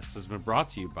SAF Cast has been brought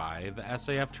to you by the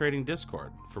SAF Trading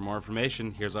Discord. For more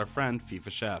information, here's our friend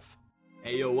FIFA Chef.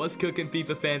 Hey yo, what's cooking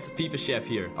FIFA fans? FIFA Chef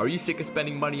here. Are you sick of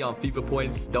spending money on FIFA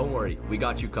points? Don't worry, we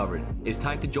got you covered. It's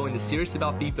time to join the Serious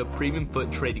About FIFA Premium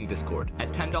Foot Trading Discord. At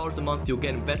 $10 a month, you'll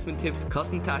get investment tips,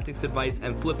 custom tactics advice,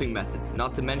 and flipping methods.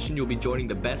 Not to mention, you'll be joining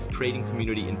the best trading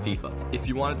community in FIFA. If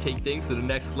you want to take things to the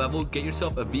next level, get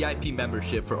yourself a VIP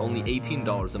membership for only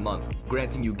 $18 a month,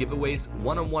 granting you giveaways,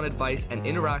 one-on-one advice, and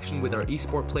interaction with our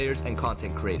esport players and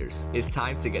content creators. It's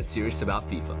time to get serious about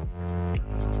FIFA.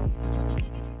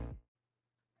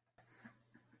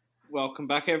 Welcome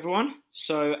back, everyone.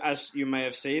 So, as you may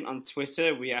have seen on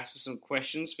Twitter, we asked for some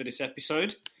questions for this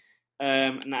episode.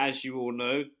 And as you all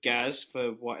know, Gaz, for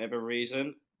whatever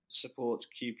reason, supports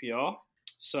QPR.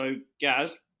 So,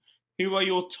 Gaz, who are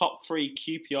your top 3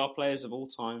 QPR players of all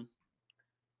time?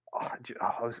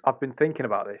 I've been thinking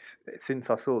about this since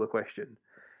I saw the question.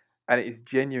 And it is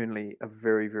genuinely a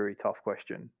very, very tough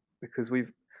question. Because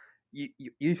you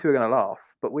two are going to laugh,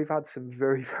 but we've had some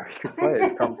very, very good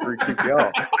players come through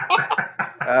QPR.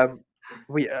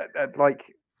 We like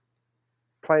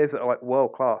players that are like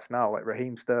world class now, like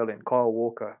Raheem Sterling, Kyle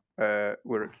Walker.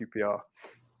 Were at QPR.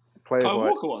 Players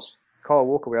Kyle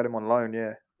Walker. We had him on loan,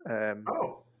 yeah.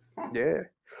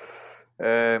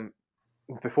 Yeah.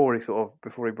 Before he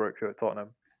broke through at Tottenham.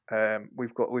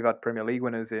 We've had Premier League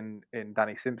winners in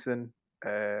Danny Simpson,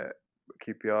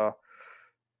 QPR.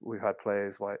 We've had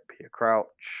players like Peter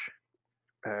Crouch.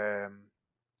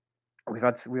 We've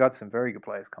had some very good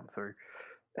players come through.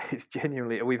 It's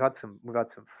genuinely we've had some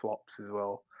flops as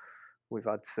well. We've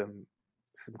had some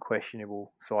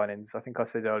questionable signings. I think I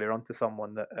said earlier on to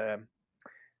someone that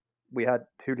we had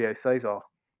Julio Cesar,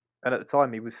 and at the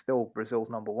time he was still Brazil's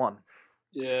number 1.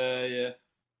 Yeah.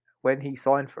 When he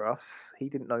signed for us, he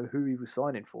didn't know who he was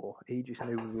signing for. He just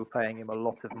knew we were paying him a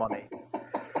lot of money.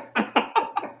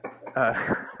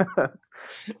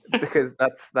 Because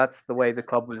that's the way the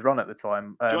club was run at the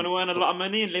time. Do you want to earn a lot of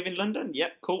money and live in London?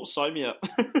 Yep, cool, sign me up.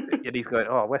 And he's going,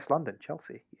 West London,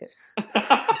 Chelsea, yes.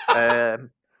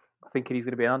 Thinking he's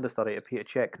going to be an understudy at Peter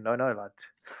Cech. No, lad.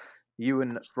 You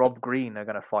and Rob Green are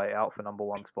going to fight it out for number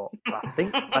 1 spot. I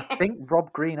think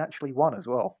Rob Green actually won as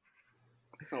well.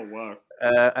 Oh, wow.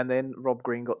 And then Rob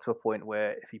Green got to a point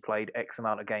where if he played X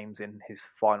amount of games in his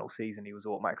final season, he was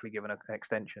automatically given an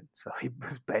extension. So he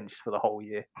was benched for the whole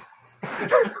year.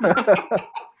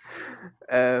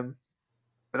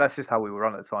 But that's just how we were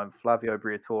run at the time. Flavio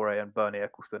Briatore and Bernie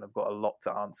Eccleston have got a lot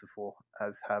to answer for,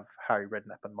 as have Harry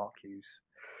Redknapp and Mark Hughes.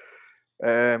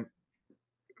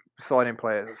 Signing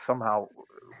players, somehow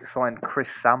signed Chris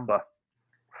Samba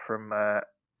from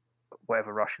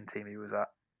whatever Russian team he was at.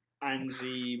 And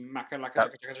the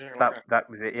That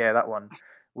was it, yeah, that one.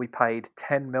 We paid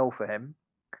 10 mil for him,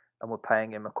 and we're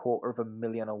paying him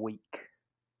 $250,000 a week.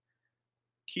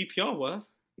 QPR were?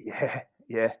 Yeah.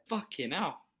 Fucking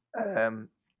hell.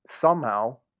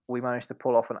 Somehow, we managed to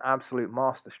pull off an absolute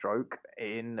masterstroke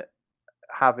in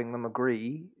having them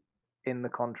agree in the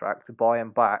contract to buy him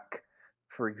back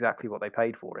for exactly what they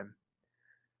paid for him.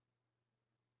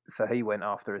 So he went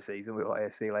after a season. We were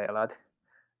like, see you later, lad.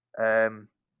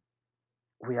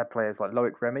 We had players like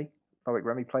Loic Remy. Loic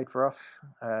Remy played for us.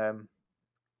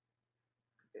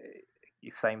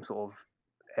 Same sort of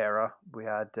era. We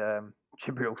had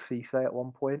Djibril Cissé at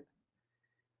one point.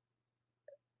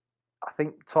 I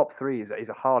think top three is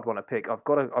a hard one to pick. I've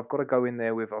got to go in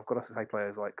there with. I've got to say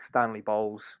players like Stanley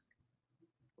Bowles,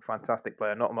 fantastic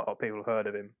player. Not a lot of people have heard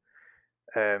of him.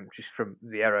 Just from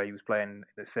the era he was playing in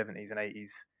the 70s and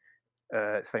 80s,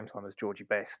 same time as Georgie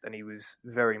Best, and he was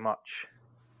very much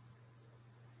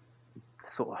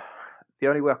sort of the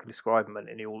only way I can describe him. And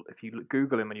if you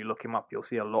Google him and you look him up, you'll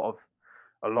see a lot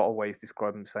of ways to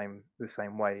describe him the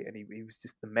same way. And he was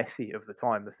just the Messi of the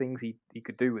time. The things he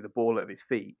could do with the ball at his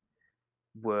feet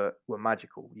were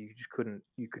magical. You could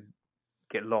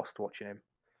get lost watching him.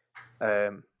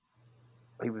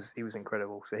 He was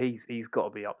incredible. So he's got to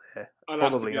be up there. I'll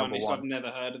Probably have to be honest, number one. I've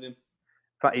never heard of him.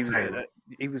 In fact,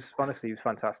 he was honestly, he was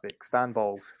fantastic. Stan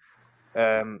Bowles.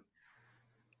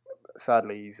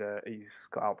 Sadly, he's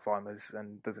got Alzheimer's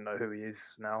and doesn't know who he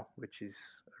is now, which is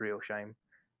a real shame.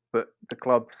 But the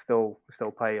club still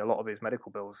pay a lot of his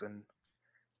medical bills and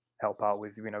help out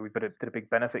with. We did a big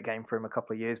benefit game for him a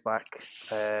couple of years back.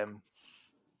 Just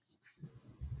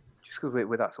because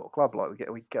we're that sort of club, like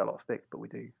we get a lot of stick, but we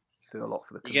do a lot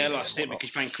for the. You get a lot of stick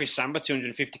because you're paying Chris Samba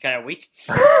 $250,000 a week.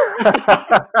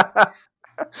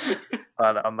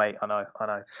 Mate, I know.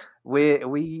 We're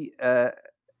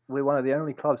one of the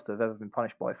only clubs to have ever been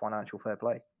punished by financial fair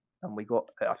play, and we got.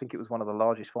 I think it was one of the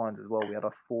largest fines as well. We had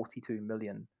a 42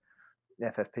 million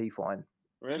FFP fine.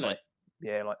 Really?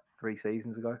 Like 3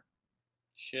 seasons ago.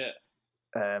 Shit.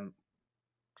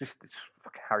 Just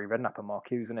fucking Harry Redknapp and Mark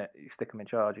Hughes, isn't it? You stick them in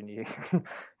charge and you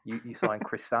sign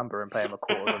Chris Samba and pay him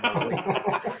 $250,000 a week.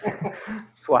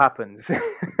 That's what happens. You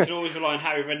can always rely on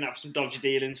Harry Redknapp for some dodgy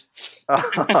dealings. No,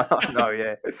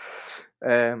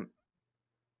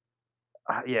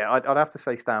 yeah. I'd have to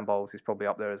say Stan Bowles is probably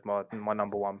up there as my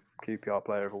number one QPR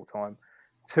player of all time.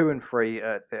 2 and 3,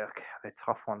 they're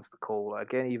tough ones to call.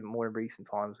 Again, even more in recent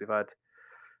times, we've had.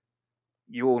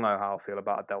 You all know how I feel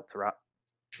about Adel Taarabt.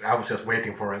 I was just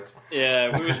waiting for it.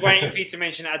 Yeah, we was waiting for you to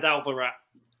mention Adel Taarabt.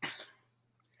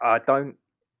 I don't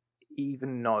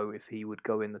even know if he would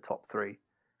go in the top 3.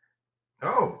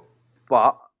 Oh,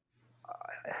 but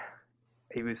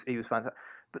he was fantastic.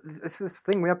 But this is the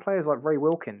thing. We have players like Ray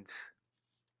Wilkins.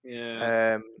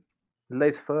 Yeah.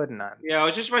 Les Ferdinand. Yeah, I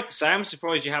was just about to say, I'm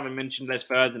surprised you haven't mentioned Les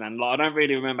Ferdinand. Like, I don't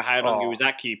really remember how long he was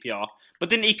at QPR. But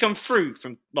didn't he come through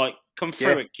at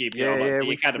QPR,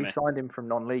 the academy? We signed him from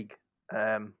non-league,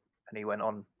 and he went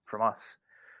on from us.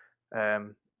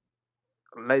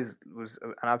 Les was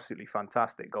an absolutely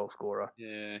fantastic goal scorer.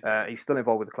 Yeah. He's still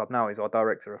involved with the club now. He's our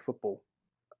director of football.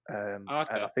 Okay. And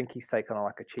I think he's taken on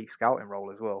like a chief scouting role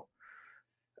as well.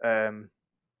 I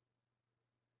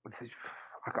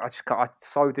just can't.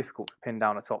 It's so difficult to pin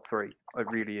down a top 3.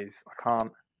 It really is. I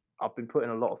can't. I've been putting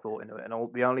a lot of thought into it,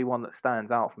 and the only one that stands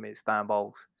out for me is Stan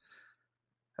Bowles.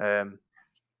 We've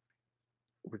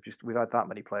had that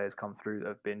many players come through that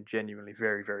have been genuinely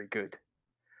very, very good.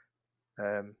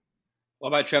 What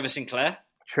about Trevor Sinclair?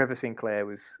 Trevor Sinclair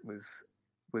was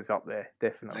up there,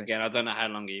 definitely. Again, I don't know how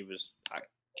long he was at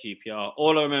QPR.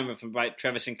 All I remember from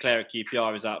Trevor Sinclair at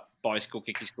QPR is that bicycle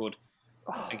kick he scored.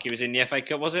 I think he was in the FA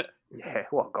Cup, was it? Yeah,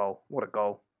 what a goal. What a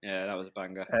goal. Yeah, that was a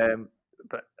banger.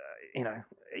 But,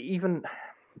 even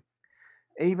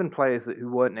players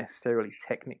who weren't necessarily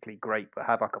technically great but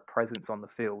had like a presence on the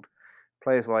field,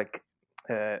 players like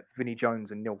Vinnie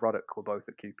Jones and Neil Ruddock were both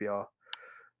at QPR.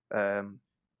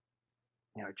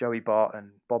 Joey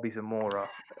Barton, Bobby Zamora.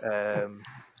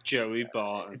 Joey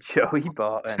Barton.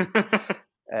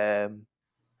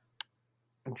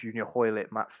 Junior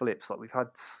Hoylett, Matt Phillips. Like, we've had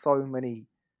so many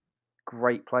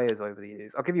great players over the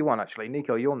years. I'll give you one actually.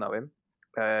 Nico, you'll know him.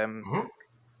 Nasser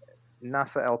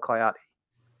El Kayati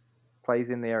plays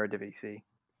in the Eredivisie.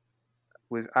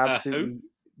 Was absolutely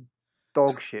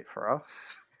dog shit for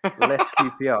us. Left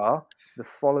QPR. The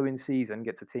following season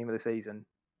gets a team of the season.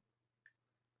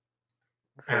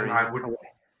 And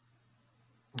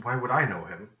why would I know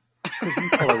him? Because you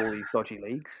follow all these dodgy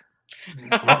leagues.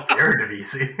 Not the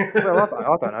Eredivisie. Well, I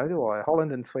don't know, do I?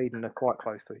 Holland and Sweden are quite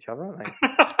close to each other, aren't they?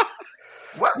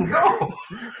 What? No!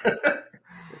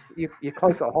 You're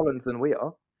closer to Holland than we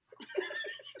are.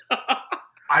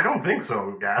 I don't think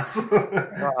so, Gas.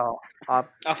 Well, I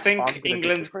think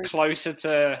England's closer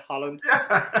to Holland.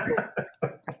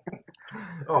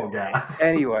 Oh, Gas.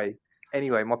 Anyway,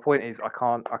 my point is, I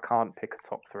can't pick a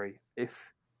top three.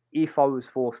 If I was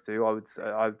forced to, I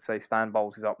would say Stan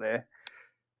Bowles is up there.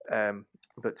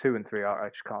 But 2 and 3, I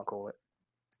just can't call it.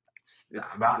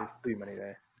 There's too many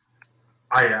there.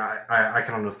 I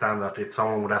can understand that if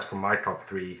someone would ask for my top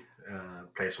 3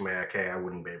 players from AIK, I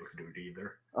wouldn't be able to do it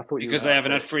either. Because they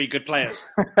haven't had 3 good players.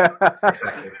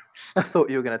 Exactly. I thought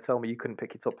you were going to tell me you couldn't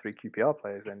pick your top 3 QPR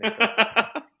players then.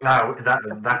 No,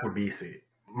 that would be easy.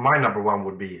 My number 1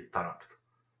 would be Taarabt.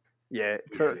 Yeah,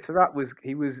 Taarabt was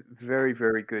very,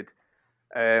 very good.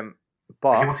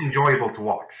 But he was enjoyable to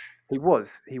watch. He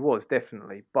was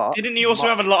definitely. But didn't he also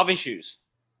have a lot of issues?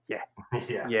 Yeah,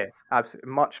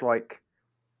 absolutely. Much like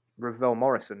Ravel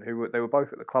Morrison, they were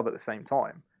both at the club at the same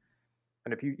time.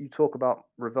 And if you talk about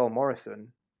Ravel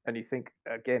Morrison and you think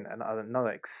again another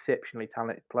exceptionally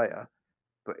talented player,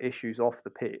 but issues off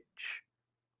the pitch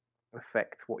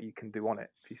affect what you can do on it.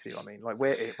 If you see what I mean, like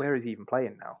where is he even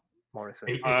playing now,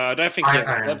 Morrison? I don't think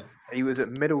he was at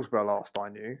Middlesbrough last I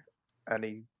knew, and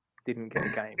he didn't get a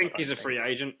game. I think he's a free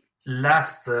agent.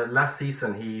 Last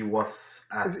season he was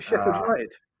at was it Sheffield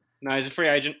United. No, he's a free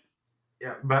agent.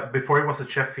 Yeah, but before he was at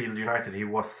Sheffield United, he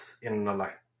was in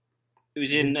he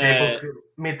was in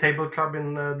mid-table club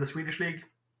in the Swedish league.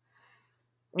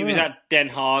 He was at Den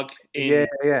Haag in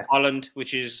Holland,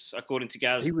 which is, according to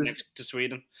Gaz, next to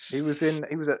Sweden. He was at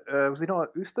was he not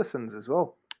at Östersund as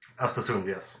well? Östersund,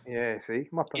 yes. Yeah, see,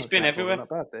 he's been everywhere. Not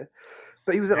bad there,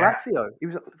 but he was at Lazio. He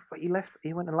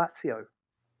went to Lazio.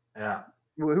 Yeah,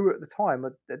 who were at the time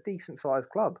a decent sized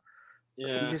club.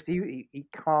 Yeah, he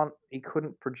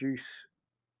couldn't produce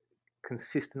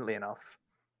consistently enough,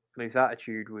 and his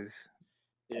attitude was.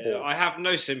 Yeah, I have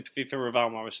no sympathy for Ravel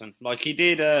Morrison. Like, he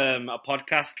did a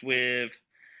podcast with,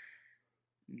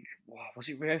 was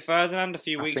it Rio Ferdinand a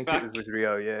few weeks back? I think it was with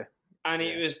Rio, yeah. And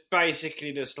it was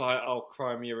basically just like, oh,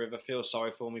 cry me a river, feel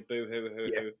sorry for me,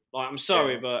 boo-hoo. Like, I'm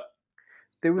sorry, but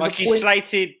there was he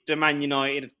slated the Man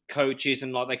United coaches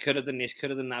and like they could have done this,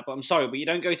 could have done that. But I'm sorry, but you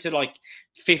don't go to like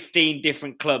 15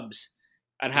 different clubs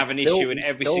and have an issue in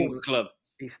every single club.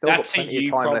 He's still got plenty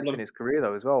of time left in his career,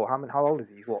 though, as well. How old is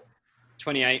he? He's what?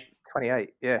 28.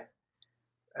 28, yeah.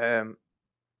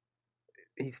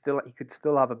 He could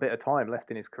still have a bit of time left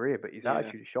in his career, but his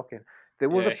attitude is shocking. There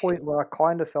was a point where I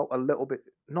kind of felt a little bit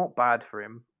not bad for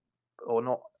him, or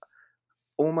not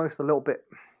almost a little bit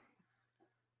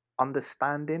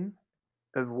understanding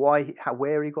of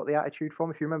where he got the attitude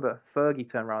from. If you remember,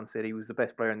 Fergie turned around and said he was the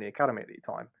best player in the academy at the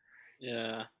time.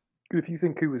 Yeah. If you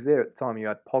think who was there at the time, you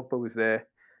had Pogba was there,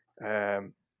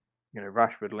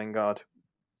 Rashford, Lingard,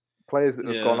 players that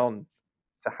have gone on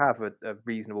to have a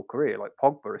reasonable career, like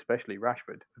Pogba, especially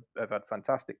Rashford, have had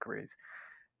fantastic careers.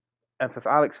 And for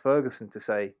Alex Ferguson to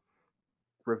say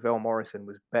Ravel Morrison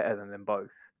was better than them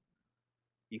both,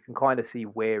 you can kind of see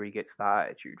where he gets that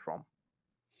attitude from.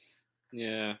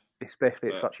 Yeah.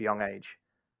 Especially at such a young age.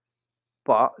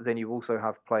 But then you also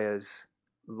have players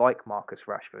like Marcus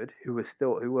Rashford who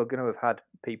are going to have had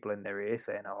people in their ear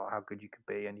saying, oh, how good you could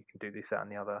be and you can do this, that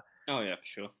and the other. Oh, yeah, for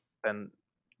sure. And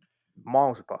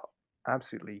miles apart.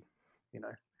 Absolutely,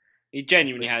 He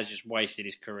genuinely has just wasted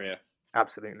his career.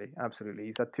 Absolutely.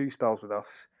 He's had 2 spells with us.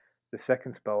 The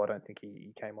second spell, I don't think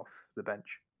he came off the bench.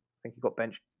 I think he got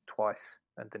benched twice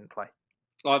and didn't play.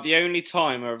 Like, the only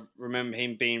time I remember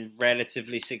him being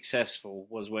relatively successful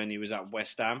was when he was at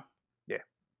West Ham. Yeah.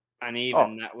 And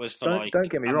even that was for don't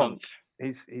get me wrong. month.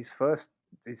 His first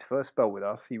spell with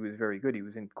us, he was very good. He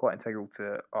was quite integral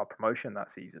to our promotion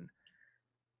that season.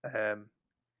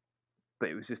 But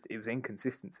it was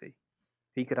inconsistency.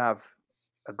 He could have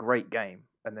a great game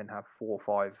and then have 4 or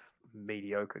 5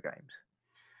 mediocre games.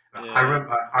 Yeah.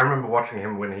 I remember watching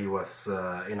him when he was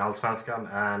in Allsvenskan,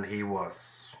 and he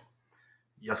was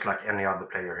just like any other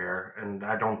player here. And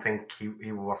I don't think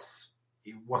he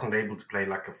wasn't able to play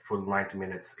like a full 90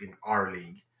 minutes in our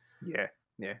league. Yeah.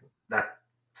 That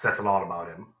says a lot about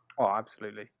him. Oh,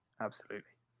 absolutely.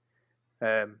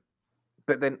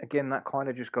 But then again, that kind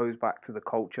of just goes back to the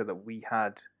culture that we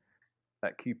had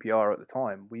at QPR at the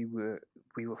time, we were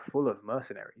full of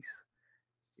mercenaries.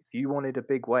 If you wanted a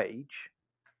big wage,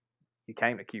 you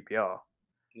came to QPR.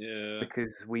 Yeah.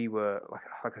 Because we were,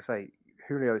 like I say,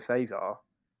 Julio Cesar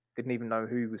didn't even know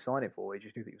who he was signing for. He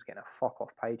just knew that he was getting a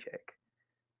fuck-off paycheck.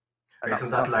 And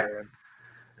isn't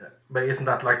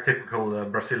that like typical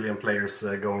Brazilian players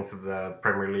going to the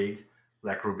Premier League?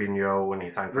 Like Rubinho when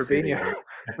he signed for City.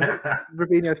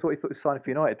 Rubinho thought he was signing for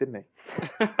United, didn't he?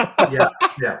 Yeah.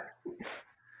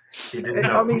 He didn't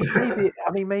know.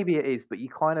 Maybe it is, but you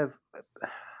kind of,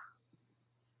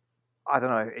 I don't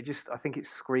know. I think it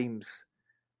screams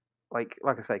like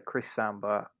I say, Chris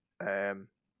Samba. Who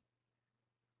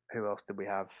else did we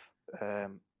have?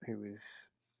 Who was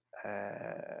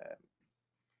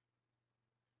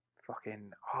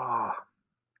fucking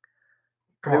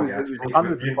Come on, there guys. was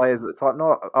hundreds of players at the time.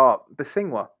 No,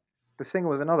 Basingwa. Basingwa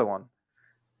was another one.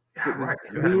 It was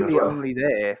really only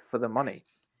there for the money.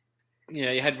 Yeah,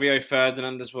 you had Rio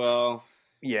Ferdinand as well.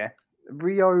 Yeah,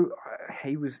 Rio.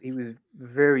 He was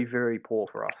very, very poor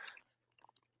for us.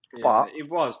 Yeah, but it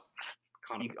was.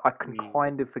 I can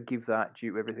kind of forgive that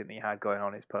due to everything that he had going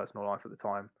on in his personal life at the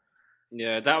time.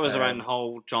 Yeah, that was around the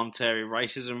whole John Terry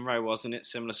racism row, wasn't it?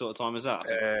 Similar sort of time as that.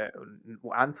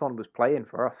 Anton was playing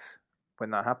for us when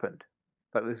that happened.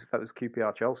 That was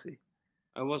QPR Chelsea.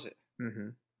 Oh, was it? Mm-hmm.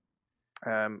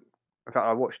 In fact,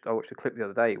 I watched a clip the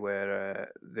other day where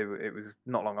it was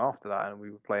not long after that, and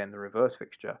we were playing the reverse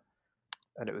fixture,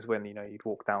 and it was when you'd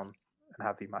walk down and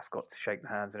have the mascot to shake the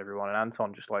hands and everyone, and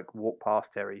Anton just walked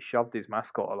past Terry, shoved his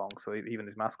mascot along, so even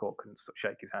his mascot couldn't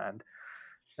shake his hand,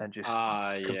 and just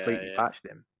completely patched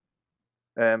him.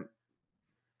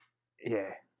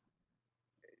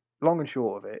 Long and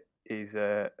short of it is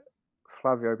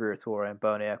Flavio Briatore and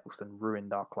Bernie Eccleston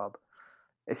ruined our club.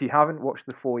 If you haven't watched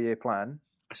the 4-year plan,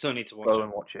 I still need to watch go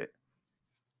and watch it.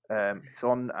 It's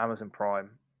on Amazon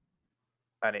Prime,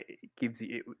 and it gives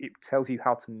you it tells you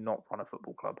how to not run a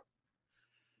football club.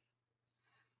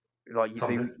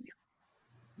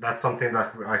 That's something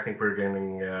that I think we're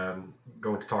going to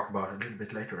talk about a little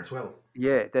bit later as well.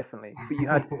 Yeah, definitely. But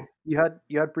you had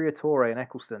Briatore and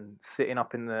Eccleston sitting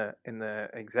up in the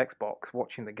execs box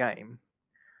watching the game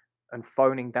and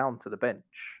phoning down to the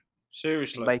bench.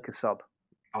 Seriously, make a sub,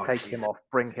 take him off,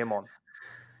 bring him on.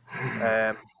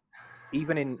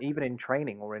 Even in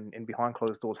training or in behind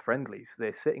closed doors friendlies,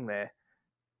 they're sitting there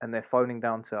and they're phoning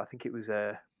down to, I think it was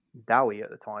Dowie at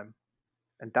the time.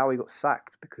 And Dowie got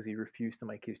sacked because he refused to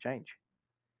make his change.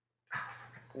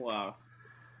 Wow.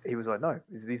 He was like, no,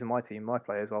 these are my team, my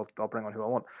players. I'll bring on who I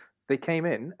want. They came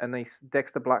in and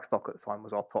Dexter Blackstock at the time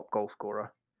was our top goal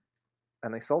scorer,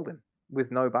 and they sold him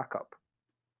with no backup.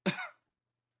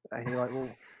 And you're like, well,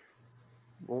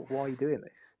 why are you doing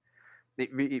this?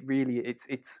 It really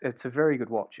it's a very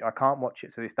good watch. I can't watch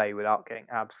it to this day without getting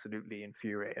absolutely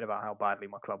infuriated about how badly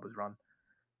my club was run.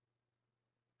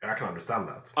 I can understand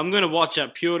that. I'm going to watch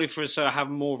it purely so I have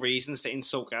more reasons to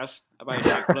insult Gaz about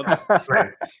your club.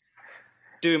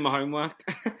 Doing my homework.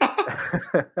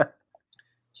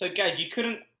 So, Gaz,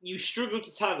 you struggled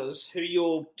to tell us who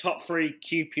your top 3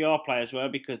 QPR players were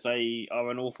because they are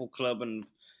an awful club and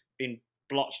been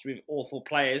blotched with awful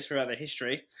players throughout their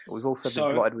history. We've also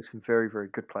been blotted with some very, very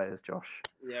good players, Josh.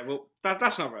 Yeah, well,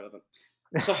 that's not relevant.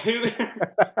 So, who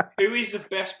is the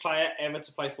best player ever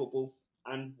to play football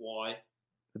and why?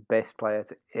 The best player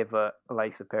to ever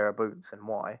lace a pair of boots, and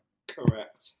why?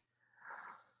 Correct.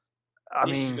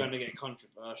 This is going to get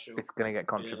controversial. It's going to get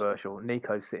controversial. Yeah.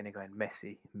 Nico's sitting there going,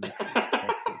 Messi.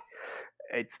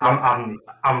 It's not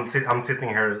I'm sitting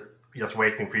here just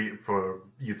waiting for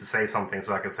you to say something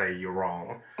so I can say you're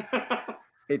wrong.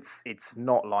 It's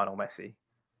not Lionel Messi.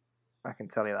 I can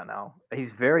tell you that now.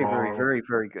 He's very, very, very,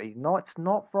 very good. It's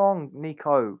not wrong,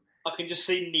 Nico. I can just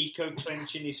see Nico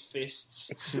clenching his fists.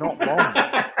 It's not wrong.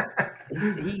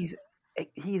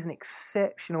 He's an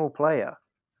exceptional player.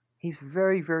 He's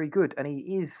very, very good, and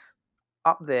he is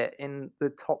up there in the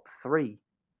top 3.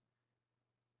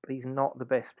 But he's not the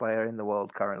best player in the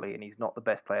world currently, and he's not the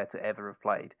best player to ever have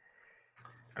played.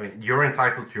 I mean, you're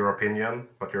entitled to your opinion,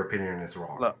 but your opinion is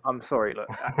wrong. Look, I'm sorry. Look,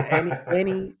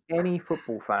 any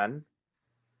football fan,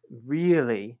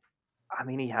 really. I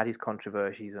mean, he had his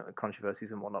controversies and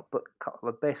whatnot, but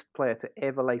the best player to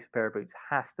ever lace a pair of boots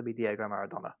has to be Diego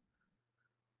Maradona.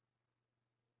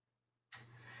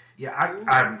 Yeah,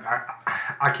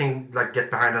 I can get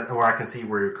behind that, or I can see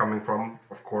where you're coming from.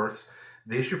 Of course,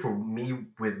 the issue for me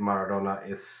with Maradona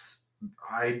is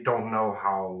I don't know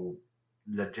how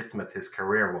legitimate his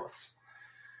career was.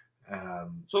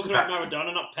 Talking about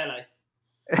Maradona, not Pele.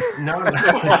 No.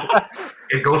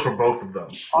 It goes for both of them.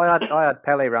 I had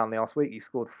Pele around last week. He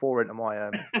scored 4 into my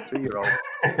 2-year-old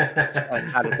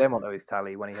and added them onto his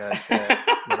tally when he heard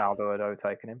Ronaldo had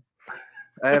overtaken him.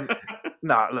 Look,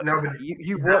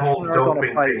 you watch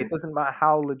Maradona play. It doesn't matter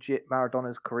how legit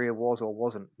Maradona's career was or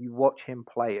wasn't. You watch him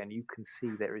play, and you can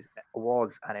see there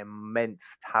was an immense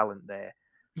talent there.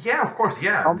 Yeah, of course.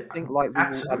 Yeah, something like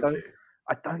absolutely.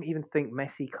 I don't even think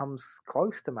Messi comes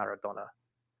close to Maradona.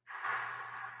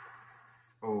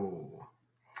 Oh,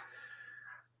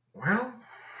 well,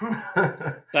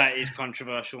 that is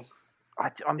controversial.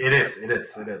 It is.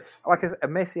 Like I said,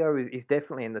 Messi is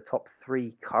definitely in the top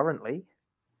 3 currently.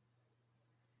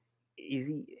 Is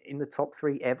he in the top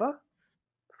 3 ever?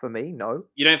 For me, no.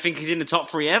 You don't think he's in the top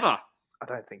 3 ever? I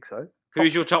don't think so.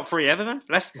 Who's your top 3 ever then?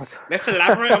 Let's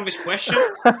elaborate on this question.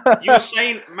 You're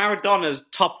saying Maradona's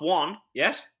top 1,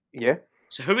 yes? Yeah.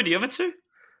 So who are the other 2?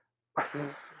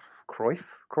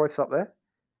 Cruyff's up there.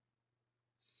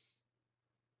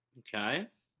 Okay.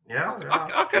 Yeah.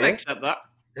 I can accept that.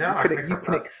 Yeah, you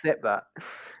can accept that.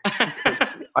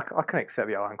 I can accept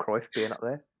Johan Cruyff being up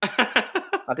there.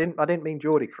 I didn't mean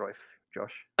Jordi Cruyff,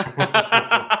 Josh.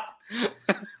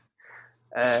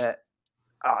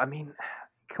 I mean,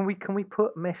 can we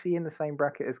put Messi in the same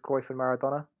bracket as Cruyff and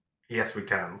Maradona? Yes, we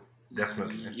can.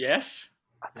 Definitely. Yes.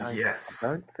 I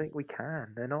don't think we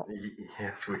can. They're not.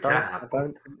 Yes, we can. can. I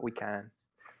don't think we can.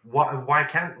 Why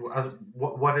can't?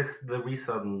 What is the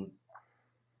reason?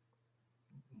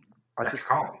 I just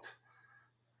can't.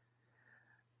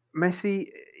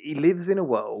 Messi, he lives in a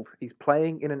world. He's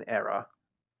playing in an era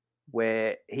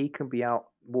where he can be out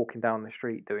walking down the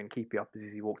street doing keepy up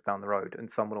as he walks down the road,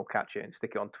 and someone will catch it and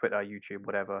stick it on Twitter, YouTube,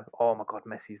 whatever. Oh my God,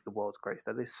 Messi's the world's greatest.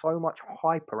 There's so much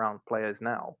hype around players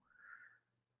now.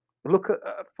 Look at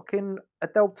fucking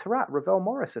Adel Taarabt, Ravel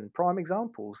Morrison, prime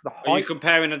examples. Are you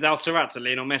comparing Adel Taarabt to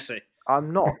Lionel Messi?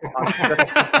 I'm not.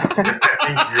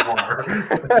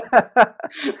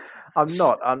 I'm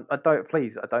not. I don't.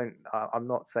 Please, I don't. I'm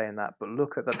not saying that. But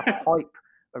look at the hype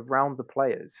around the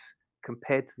players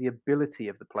compared to the ability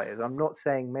of the players. I'm not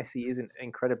saying Messi isn't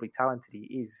incredibly talented. He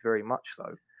is very much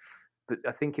so. But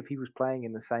I think if he was playing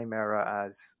in the same era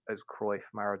as Cruyff,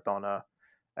 Maradona,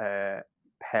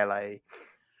 Pele,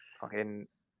 fucking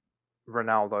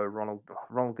Ronaldo,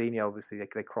 Ronaldinho, obviously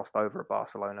they crossed over at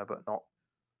Barcelona, but not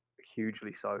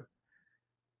hugely so.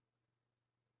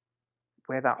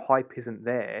 Where that hype isn't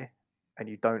there, and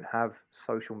you don't have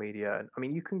social media. I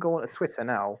mean, you can go on to Twitter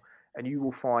now, and you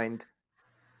will find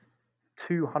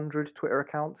 200 Twitter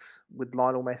accounts with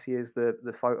Lionel Messi as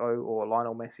the photo, or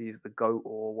Lionel Messi as the GOAT,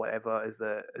 or whatever as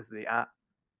the @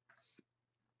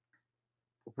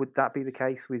 Would that be the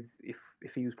case with if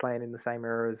he was playing in the same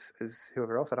era as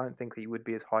whoever else? I don't think that he would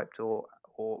be as hyped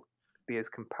or be as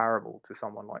comparable to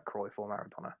someone like Cruyff or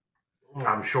Maradona.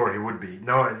 I'm sure he would be.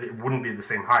 No, it wouldn't be the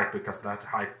same hype because that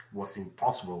hype was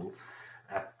impossible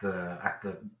at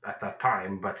that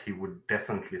time. But he would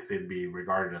definitely still be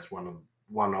regarded as one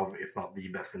of, if not the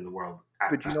best in the world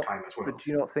at that time as well. But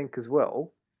do you not think as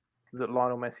well that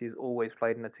Lionel Messi has always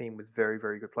played in a team with very,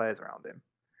 very good players around him?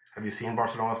 Have you seen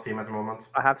Barcelona's team at the moment?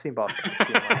 I have seen Barcelona's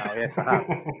team right now. Yes, I have.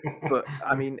 But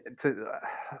I mean, to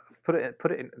put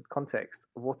it in context,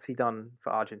 what's he done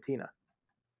for Argentina?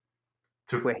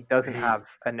 Where he doesn't have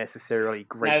a necessarily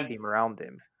great team around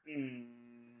him.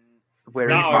 Where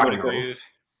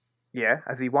yeah,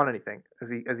 has he won anything? Has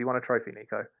he won a trophy,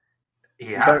 Nico?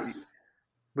 He has.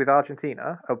 With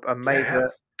Argentina, a major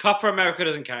Copa America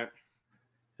doesn't count.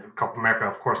 Copa America,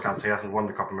 of course, counts. He hasn't won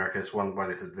the Copa America. He's won,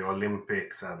 what is it, the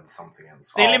Olympics and something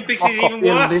else. The Olympics is even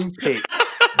worse. Olympics.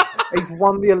 He's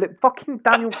won the Olympics. Fucking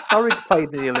Daniel Sturridge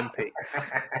played in the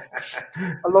Olympics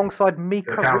alongside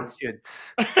Mika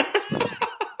Richards.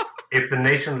 If the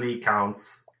Nation League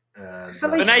counts,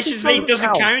 the Nations League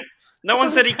doesn't count. No one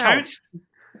said it counts.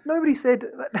 Nobody said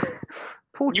that.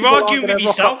 You argue with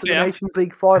yourself, the Nations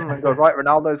League final and go, right,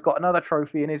 Ronaldo's got another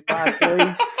trophy in his bag,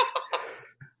 please.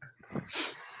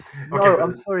 No,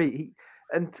 I'm sorry.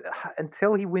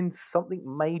 Until he wins something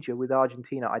major with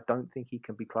Argentina, I don't think he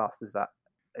can be classed as that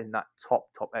in that top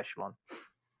echelon.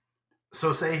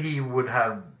 So, say he would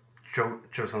have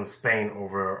chosen Spain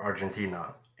over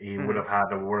Argentina. He would have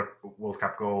had a World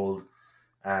Cup gold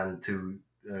and 2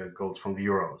 golds from the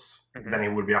Euros. Then he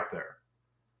would be up there.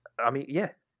 I mean, yeah.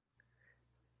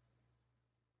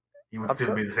 He would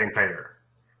still be the same player.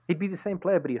 He'd be the same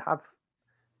player, but he'd have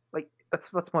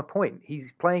that's my point.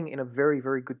 He's playing in a very,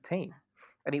 very good team,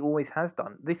 and he always has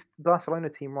done. This Barcelona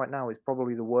team right now is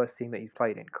probably the worst team that he's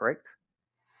played in, correct?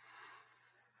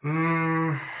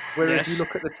 Whereas you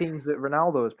look at the teams that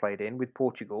Ronaldo has played in with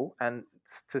Portugal, and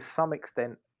to some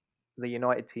extent the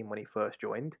United team when he first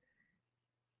joined,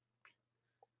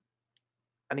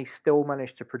 and he still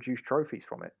managed to produce trophies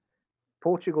from it.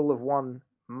 Portugal have won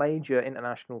major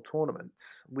international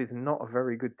tournaments with not a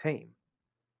very good team.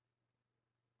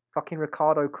 Fucking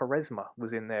Ricardo Quaresma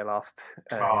was in there last.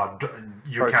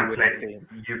 You can't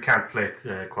slate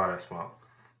Quaresma.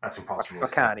 That's impossible. I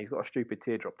can. He's got a stupid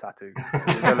teardrop tattoo.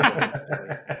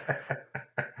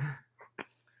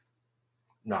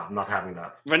 No, I'm not having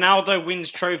that. Ronaldo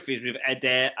wins trophies with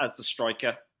Eder as the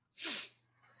striker.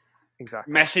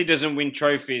 Exactly. Messi doesn't win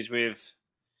trophies with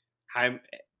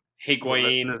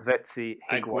Higuain, Lavezzi,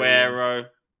 Aguero,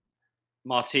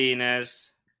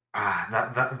 Martinez.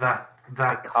 That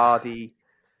Icardi.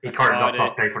 Icardi does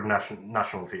not play for the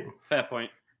national team. Fair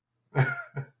point.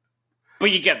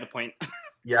 But you get the point.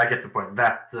 Yeah, I get the point.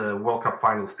 That World Cup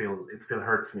final still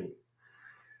hurts me.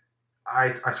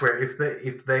 I swear,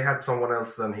 if they had someone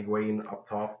else than Higuain up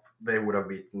top, they would have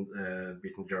beaten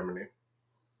Germany.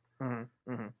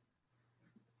 Mm-hmm. Mm-hmm.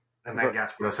 And then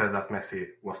Gas would have said that Messi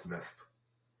was the best.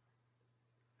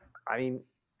 I mean,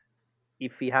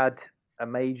 if he had a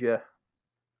major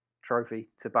trophy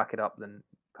to back it up, then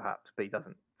perhaps, but he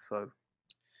doesn't. So,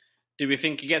 do we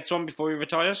think he gets one before he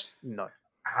retires? No,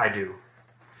 I do.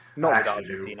 Not with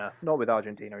Argentina. Not with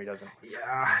Argentina, he doesn't.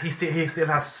 Yeah, he still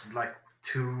has like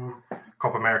 2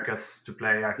 Copa Americas to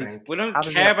play. I think we don't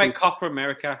care about Copa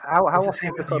America. How often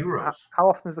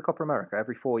is the Copa America?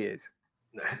 Every 4 years.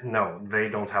 No, they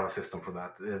don't have a system for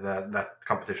that. That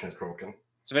competition is broken.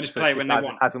 So they just play when they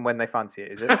want. As and when they fancy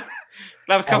it, is it? We'll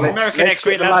have a Copa America next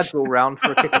week, lads. The lads all round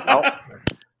for a kick-off.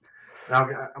 Now,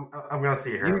 I'm going to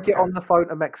see here. You get on the phone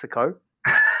to Mexico.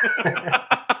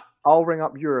 I'll ring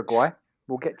up Uruguay.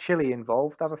 We'll get Chile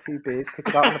involved, have a few beers, kick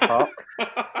it out in the park.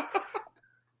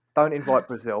 Don't invite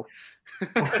Brazil.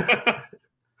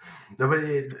 No, but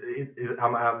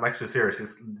I'm actually serious.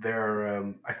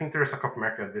 I think there's a Copa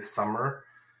America this summer,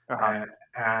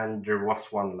 and there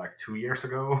was one like 2 years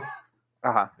ago.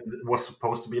 It was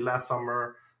supposed to be last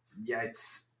summer. Yeah,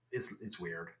 it's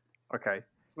weird. Okay.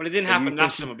 Well, it didn't happen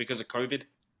last summer because of COVID.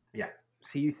 Yeah.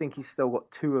 So you think he's still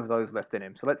got 2 of those left in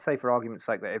him? So let's say, for argument's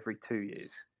sake, that every 2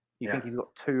 years, you think he's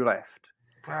got 2 left?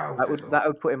 That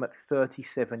would put him at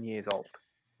 37 years old.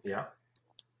 Yeah.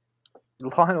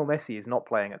 Lionel Messi is not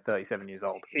playing at 37 years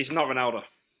old. He's not Ronaldo.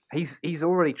 He's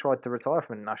already tried to retire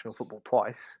from international football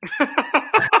twice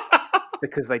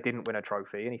because they didn't win a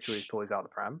trophy, and he threw his toys out the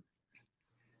pram.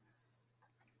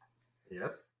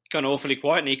 Yes. Gone awfully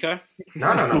quiet, Nico.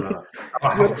 No.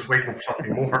 I was waiting for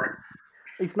something more.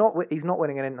 He's not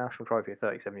winning an international trophy at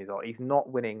 37 years old. He's not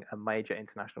winning a major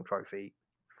international trophy.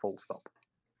 Full stop.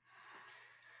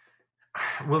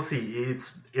 We'll see.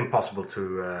 It's impossible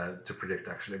to predict,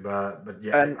 actually, but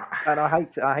yeah. And I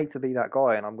hate to be that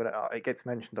guy, and it gets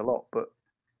mentioned a lot, but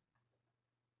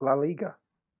La Liga.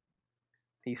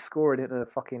 He's scoring at a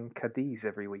fucking Cadiz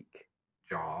every week.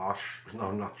 Josh,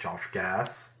 no, not Josh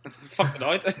Gas. Fuck it,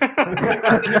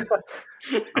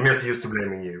 I'm just used to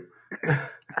blaming you.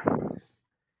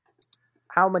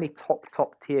 How many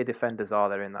top tier defenders are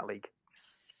there in that league?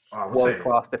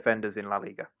 World-class defenders in La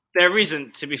Liga. There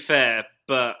isn't, to be fair,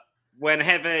 but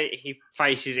whenever he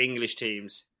faces English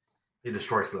teams, he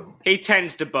destroys them. He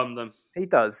tends to bum them. He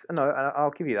does. No,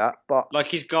 I'll give you that. But like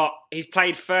he's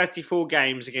played 34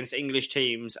 games against English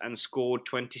teams and scored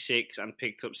 26 and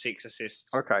picked up 6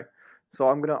 assists. Okay, so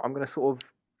I'm gonna sort of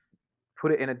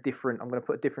put it in a different. I'm gonna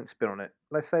put a different spin on it.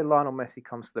 Let's say Lionel Messi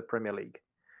comes to the Premier League,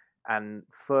 and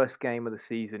first game of the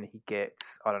season he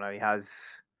gets. I don't know. He has.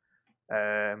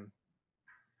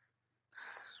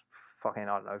 Fucking,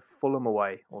 I don't know, Fulham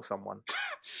away or someone.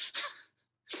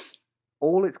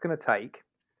 All it's going to take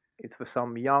is for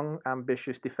some young,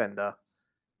 ambitious defender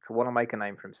to want to make a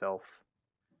name for himself.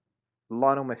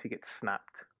 Lionel Messi gets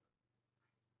snapped.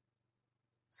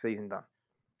 Season done.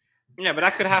 Yeah, but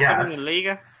that could happen in the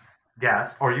Liga.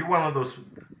 Gas, are you one of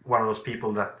those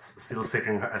people that's still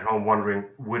sitting at home wondering,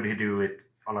 would he do it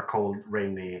on a cold,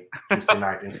 rainy Tuesday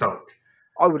night in Stoke?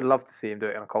 I would love to see him do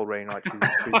it on a cold, rainy night.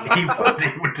 He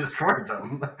would destroy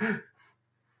them.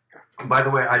 By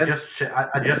the way, I just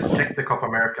checked the Copa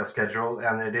America schedule,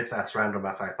 and it is as random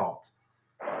as I thought.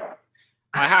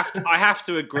 I have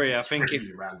to agree. I think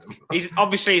really random.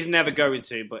 he's never going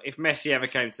to, but if Messi ever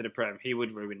came to the Prem, he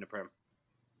would ruin the Prem.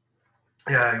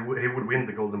 Yeah, he would win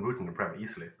the Golden Boot in the Prem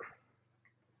easily.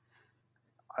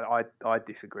 I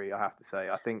disagree. I have to say,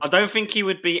 I don't think he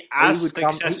would be as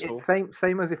successful.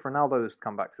 Same as if Ronaldo's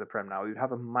come back to the Prem now. He would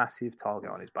have a massive target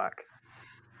on his back,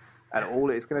 and all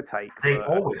it's going to take. They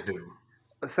always do.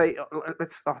 Let's say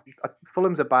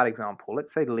Fulham's a bad example.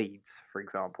 Let's say Leeds, for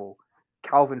example.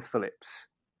 Calvin Phillips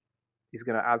is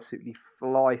going to absolutely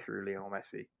fly through Lionel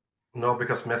Messi. No,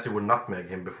 because Messi would nutmeg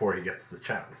him before he gets the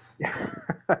chance.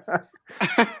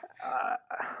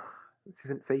 This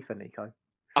isn't FIFA, Nico.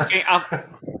 I think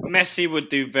Messi would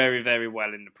do very, very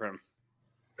well in the Prem.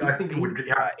 I think he would.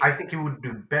 Yeah, I think he would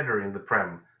do better in the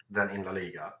Prem than in La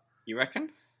Liga. You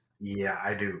reckon? Yeah,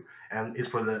 I do, and it's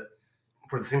for the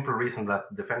simple reason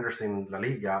that defenders in La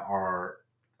Liga are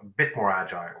a bit more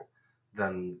agile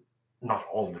than not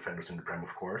all defenders in the Prem,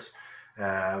 of course.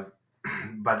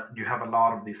 But you have a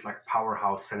lot of these like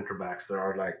powerhouse center backs that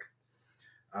are like,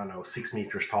 I don't know, 6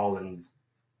 meters tall and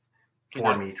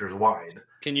 4 meters wide.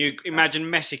 Can you imagine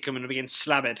Messi coming up against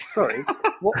Slabhead? Sorry,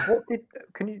 what did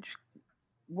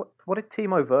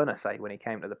Timo Werner say when he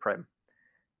came to the Prem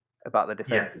about the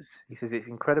defenders? Yeah. He says it's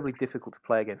incredibly difficult to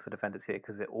play against the defenders here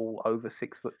because they're all over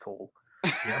 6 foot tall.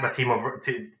 Yeah, but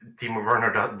Timo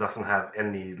Werner doesn't have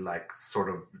any like sort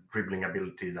of dribbling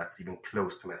ability that's even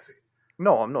close to Messi.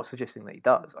 No, I'm not suggesting that he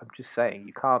does. I'm just saying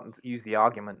you can't use the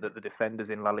argument that the defenders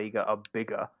in La Liga are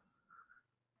bigger.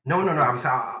 No.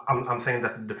 I'm saying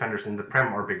that the defenders in the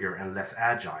Prem are bigger and less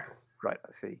agile. Right,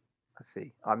 I see.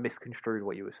 I misconstrued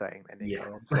what you were saying then, Nico.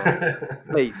 Yeah. I'm sorry.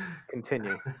 Please,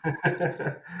 continue.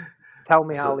 Tell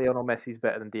me how Lionel Messi is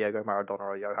better than Diego Maradona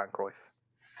or Johan Cruyff.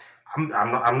 I'm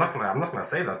not gonna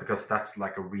say that because that's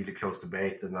like a really close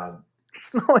debate, and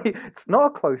it's not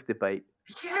a close debate.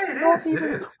 Yeah, it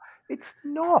is. It's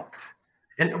not.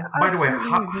 And by the way,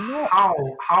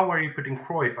 how are you putting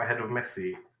Cruyff ahead of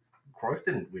Messi? Cruyff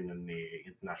didn't win any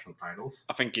international titles.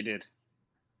 I think he did.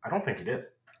 I don't think he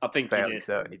did. I think he did.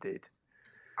 Certainly did.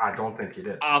 I don't think he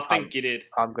did. I think he did.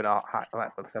 I'm gonna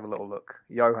let's have a little look.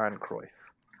 Johan Cruyff.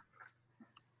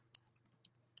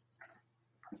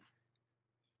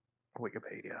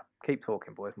 Wikipedia. Keep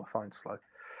talking, boys. My phone's slow.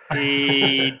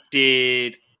 He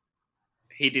did.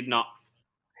 He did not.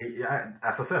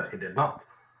 As I said, he did not.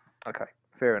 Okay,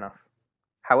 fair enough.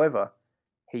 However,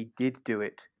 he did do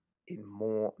it in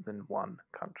more than one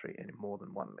country and in more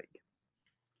than one league.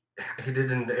 He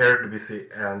did in the Eredivisie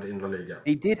and in La Liga.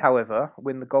 He did, however,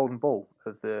 win the Golden Ball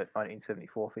of the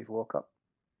 1974 FIFA World Cup.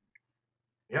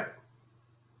 Yep.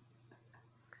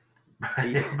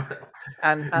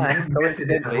 And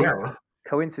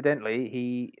coincidentally,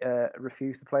 he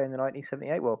refused to play in the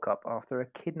 1978 World Cup after a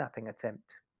kidnapping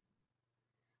attempt.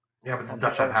 Yeah, but the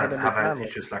Dutch have had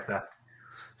issues like that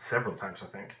several times, I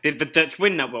think. Did the Dutch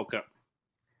win that World Cup?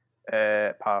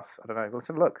 Pass. I don't know. Let's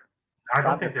have a look. I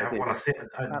don't think they have won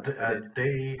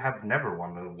they have never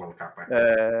won a World Cup.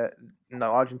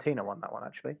 No, Argentina won that one,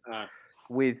 actually.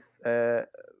 With,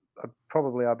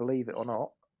 probably, I believe it or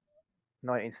not,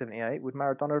 1978. Would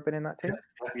Maradona have been in that team?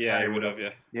 Yeah, he would have,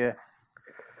 Yeah.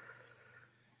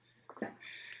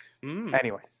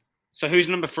 Anyway. So who's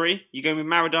number 3? You going with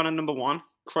Maradona number 1,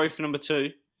 Cruyff number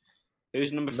 2.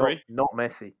 Who's number 3? Not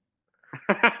Messi.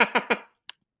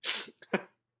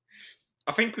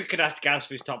 I think we could ask Gaz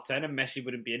for his top 10 and Messi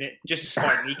wouldn't be in it, just to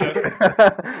spite Nico.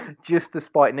 Just to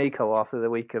spite Nico after the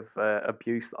week of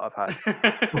abuse that I've had.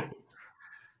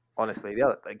 Honestly, the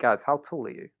other day, Gaz, how tall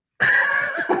are you?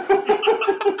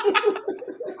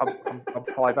 I'm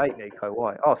 5'8", Nico.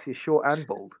 Why? Oh, so you're short and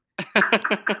bald.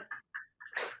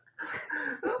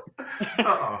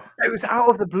 It was out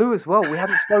of the blue as well. We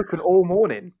hadn't spoken all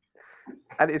morning.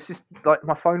 And it's just like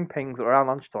my phone pings around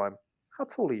lunchtime. How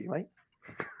tall are you, mate?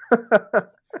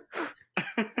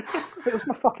 It was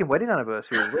my fucking wedding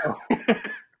anniversary as well.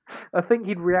 I think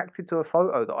he'd reacted to a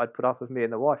photo that I'd put up of me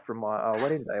and the wife from my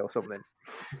wedding day or something.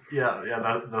 Yeah,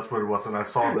 that's what it was. And I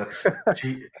saw that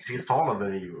she's taller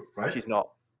than you, right? She's not.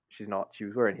 She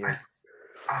was wearing heels.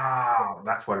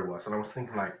 That's what it was. And I was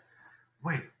thinking like,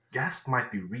 wait, Gast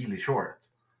might be really short.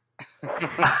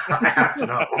 I have to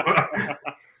know.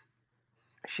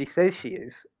 She says she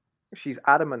is. She's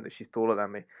adamant that she's taller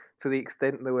than me, to the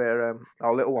extent that where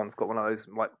our little one's got one of those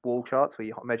like wall charts where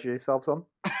you measure yourselves on.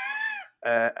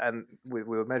 And we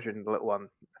were measuring the little one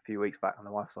a few weeks back, and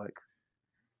the wife's like,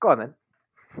 "Go on then."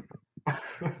 I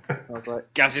was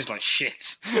like, "Gaz is like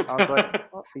shit." I was like,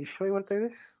 "Are you sure you want to do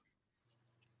this?"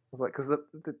 I was like, because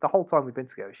the whole time we've been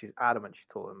together, she's adamant she's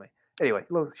taller than me. Anyway,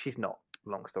 look, she's not.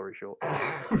 Long story short.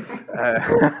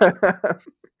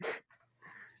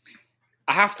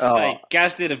 I have to say,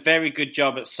 Gaz did a very good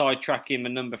job at sidetracking the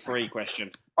number 3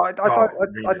 question. I don't know.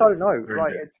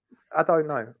 Like, I don't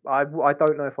know. I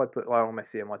don't know if I'd put Lionel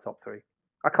Messi in my top 3.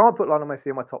 I can't put Lionel Messi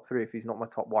in my top 3 if he's not my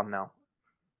top 1 now.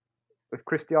 If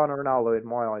Cristiano Ronaldo, in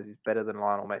my eyes, is better than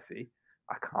Lionel Messi,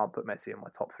 I can't put Messi in my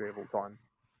top 3 of all time.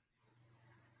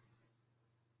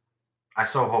 I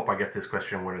so hope I get this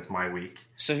question when it's my week.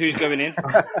 So who's going in?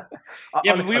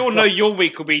 But we all know your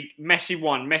week will be Messi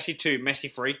 1, Messi 2, Messi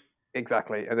 3.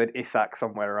 Exactly, and then Isak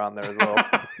somewhere around there as well.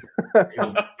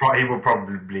 He will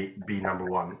probably be number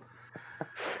one.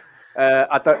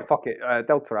 I don't fuck it.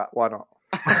 Delta Rat, why not?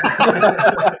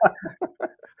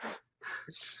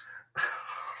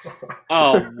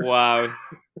 Oh wow,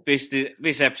 this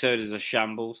episode is a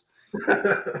shambles.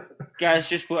 Guys,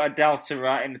 just put a Delta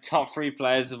Rat in the top 3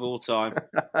 players of all time.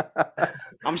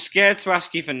 I'm scared to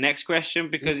ask you for next question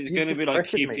because it's going to be like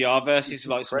QPR versus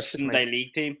like some Sunday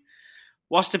League team.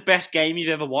 What's the best game you've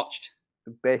ever watched?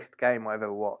 The best game I've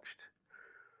ever watched.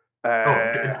 Do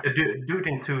it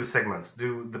in 2 segments.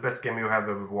 Do the best game you have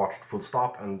ever watched, full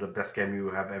stop, and the best game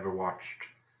you have ever watched,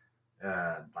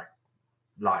 like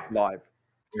live. Live.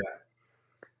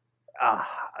 Yeah.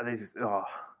 This is.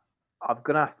 I'm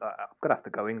gonna have to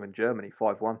go England Germany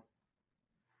 5-1.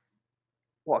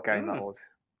 What a game that was!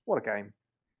 What a game!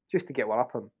 Just to get one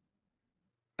up them.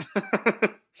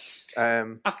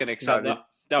 I can accept that.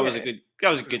 That was a good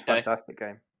day. Fantastic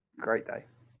game. Great day.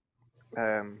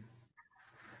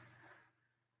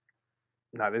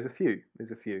 No, there's a few.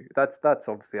 That's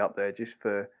obviously up there just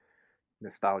for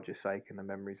nostalgia's sake and the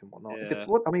memories and whatnot. Yeah.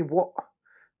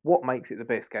 What makes it the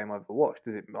best game I've ever watched?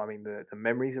 Is it? I mean, the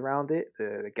memories around it,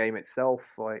 the game itself.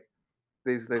 Like,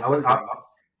 there's. I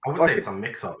would say it's a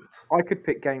mix of it. I could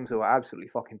pick games that were absolutely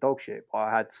fucking dog shit, but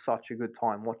I had such a good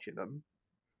time watching them.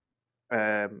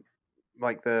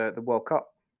 Like the World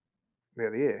Cup the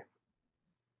other year.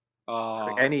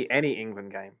 Oh. Any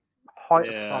England game, height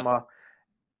of summer,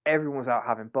 everyone was out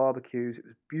having barbecues. It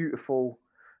was beautiful.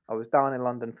 I was down in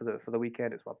London for the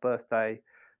weekend. It was my birthday.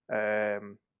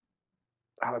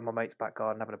 Out in my mate's back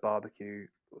garden having a barbecue,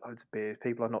 loads of beers.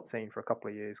 People I've not seen for a couple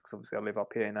of years because obviously I live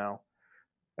up here now.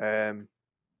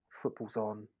 Football's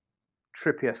on.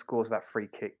 Trippier scores that free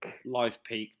kick. Life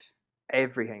peaked.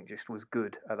 Everything just was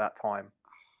good at that time.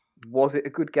 Was it a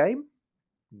good game?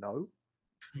 No.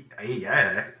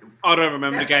 Yeah. I don't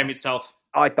remember the game itself.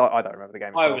 I don't remember the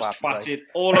game itself. I was twatted.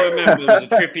 All I remember was a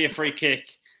Trippier free kick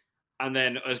and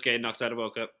then us getting knocked out of the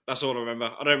World Cup. That's all I remember.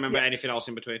 I don't remember anything else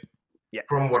in between. Yeah.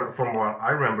 From what I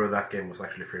remember, that game was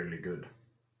actually fairly good.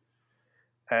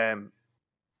 But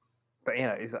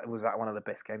was that one of the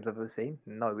best games I've ever seen?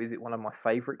 No. Is it one of my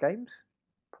favourite games?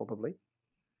 Probably.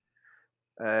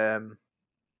 I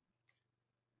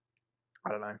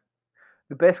don't know.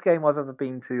 The best game I've ever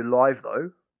been to live,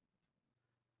 though,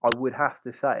 I would have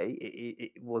to say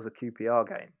it was a QPR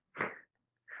game.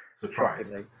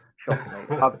 Surprise!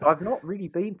 Shockingly. I've not really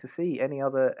been to see any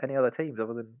other teams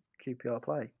other than QPR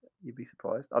play. You'd be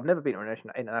surprised. I've never been to an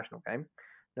international game.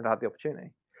 Never had the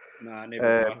opportunity. No,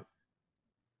 never.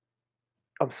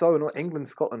 I'm so annoyed.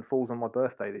 England-Scotland falls on my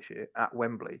birthday this year at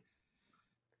Wembley.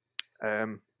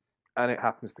 And it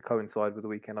happens to coincide with the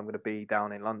weekend I'm going to be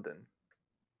down in London.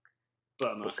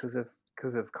 But because of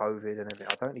COVID and everything,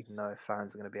 I don't even know if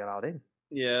fans are going to be allowed in.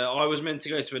 Yeah, I was meant to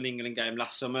go to an England game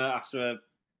last summer after I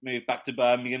moved back to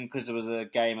Birmingham because there was a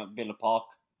game at Villa Park.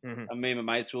 Mm-hmm. And me and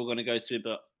my mates were all going to go to it,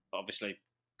 but obviously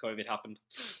COVID happened.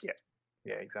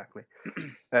 Yeah, exactly.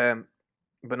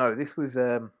 But no, this was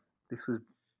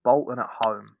Bolton at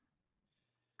home.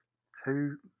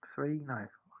 2, 3, no,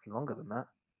 fucking longer than that.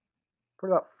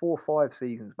 Probably about 4 or 5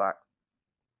 seasons back.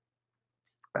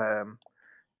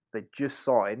 They just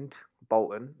signed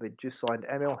Bolton. They just signed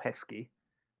Emil Heskey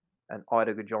and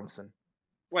Idager Johnson.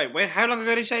 Wait, how long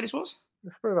ago did you say this was?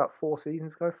 It's probably about 4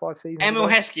 seasons ago, 5 seasons Emil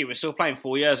ago. Heskey was still playing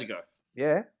 4 years ago.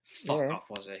 Yeah. Fuck off,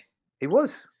 was he? He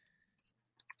was.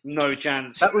 No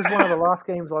chance. That was one of the last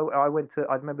games I went to.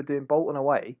 I remember doing Bolton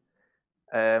away,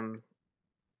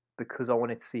 because I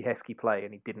wanted to see Heskey play,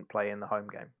 and he didn't play in the home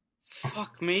game.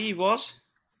 Fuck me, he was.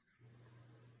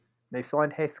 They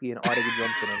signed Heskey and Idager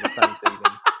Johnson in the same season.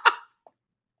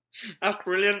 That's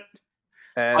brilliant.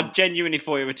 I genuinely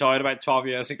thought he retired about 12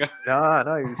 years ago.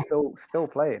 No, he was still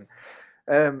playing.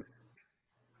 But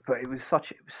it was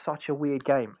such a weird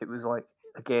game. It was like,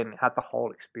 again, it had the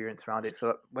whole experience around it.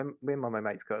 So when me and my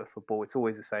mates go to football, it's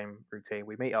always the same routine.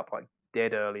 We meet up like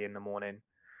dead early in the morning,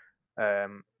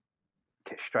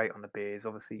 get straight on the beers,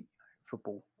 obviously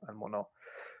football and whatnot.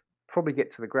 Probably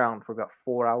get to the ground for about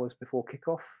 4 hours before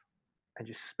kickoff and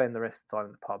just spend the rest of the time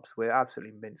in the pubs. We're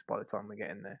absolutely minced by the time we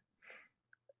get in there.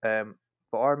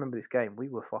 But I remember this game, we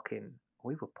were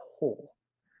poor.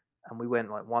 And we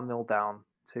went like 1-0 down,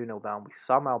 2-0 down. We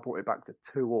somehow brought it back to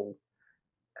 2-2.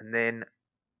 And then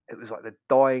it was like the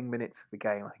dying minutes of the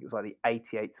game. I think it was like the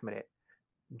 88th minute.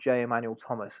 J. Emmanuel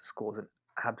Thomas scores an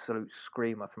absolute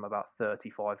screamer from about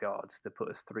 35 yards to put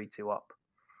us 3-2 up.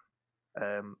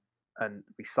 And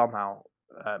we somehow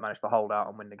managed to hold out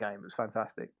and win the game. It was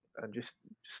fantastic. And just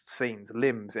scenes,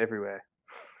 limbs everywhere.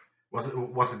 Was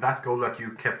it that goal that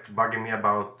you kept bugging me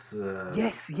about?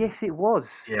 Yes, it was.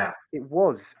 Yeah, it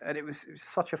was, and it was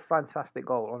such a fantastic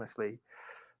goal. Honestly,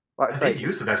 like I say, did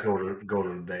use it as goal of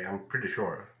the day. I'm pretty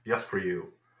sure, just for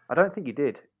you. I don't think you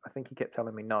did. I think you kept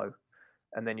telling me no,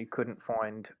 and then you couldn't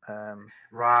find.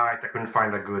 Right, I couldn't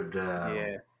find a good.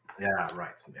 Yeah. Yeah.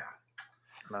 Right. Yeah.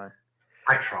 No.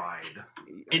 I tried.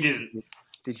 He didn't.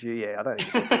 Did you? Yeah, I don't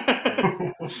think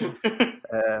you did.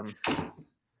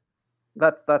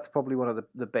 That's probably one of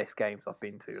the best games I've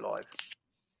been to live.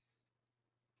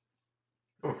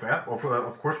 Oh, fair.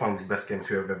 Of course, one of the best games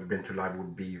you have ever been to live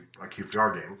would be a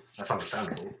QPR game. That's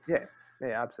understandable. Yeah,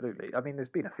 absolutely. I mean, there's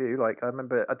been a few. Like I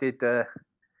remember, I did. I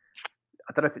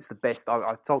don't know if it's the best.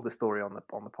 I told the story on the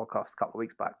podcast a couple of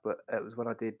weeks back, but it was when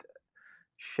I did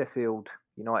Sheffield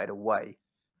United away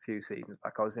a few seasons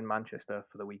back. I was in Manchester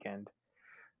for the weekend.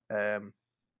 And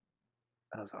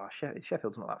I was like,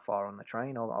 Sheffield's not that far on the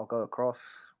train. I'll go across,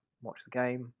 watch the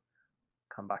game,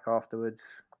 come back afterwards.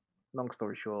 Long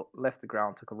story short, left the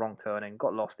ground, took a wrong turning,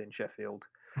 got lost in Sheffield.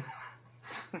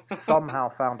 Somehow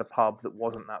found a pub that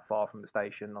wasn't that far from the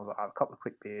station. I was like, I'll have a couple of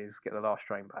quick beers, get the last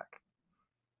train back.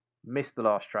 Missed the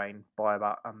last train by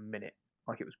about a minute.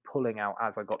 Like it was pulling out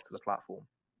as I got to the platform.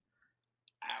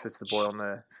 Said to the boy on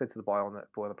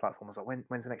the platform, I was like,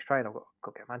 when's the next train? I've got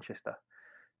to get to Manchester.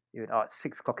 He went, it's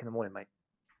 6 o'clock in the morning, mate.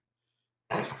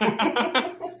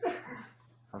 I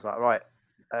was like, right.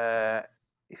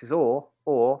 He says, or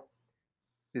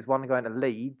there's one going to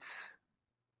Leeds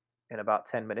in about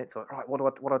 10 minutes. I'm like, right, what do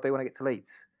I do when I get to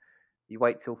Leeds? You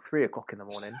wait till 3 o'clock in the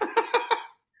morning.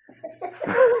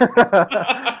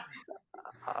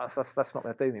 That's not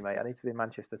going to do me, mate. I need to be in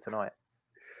Manchester tonight.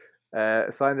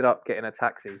 So I ended up getting a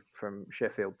taxi from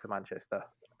Sheffield to Manchester,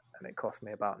 and it cost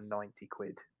me about 90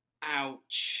 quid.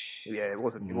 Ouch. Yeah, it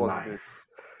wasn't good. Nice.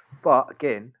 But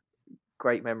again,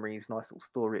 great memories, nice little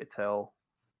story to tell.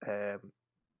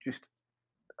 Just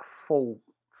a full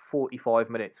 45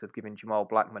 minutes of giving Jamal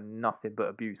Blackman nothing but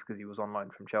abuse because he was on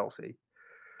loan from Chelsea.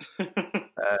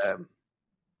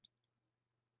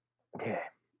 Yeah.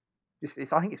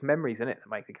 I think it's memories in it that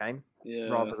make the game,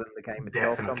 rather than the game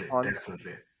itself. Sometimes.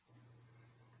 Definitely.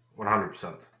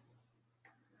 100%.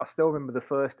 I still remember the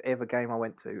first ever game I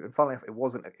went to, and funnily enough, it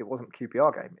wasn't a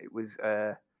QPR game. It was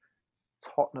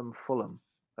Tottenham Fulham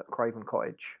at Craven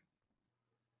Cottage.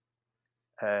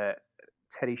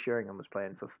 Teddy Sheringham was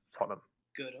playing for Tottenham.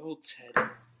 Good old Ted.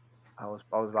 I was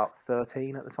about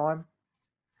 13 at the time,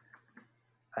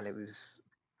 and it was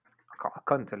I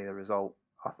couldn't tell you the result.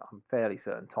 I'm fairly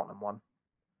certain Tottenham won.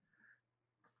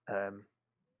 I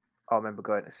remember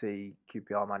going to see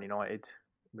QPR Man United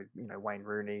with Wayne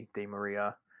Rooney, Di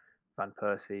Maria, Van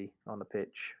Persie on the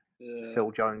pitch,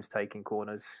 Phil Jones taking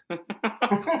corners.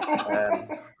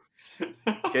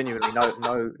 Genuinely,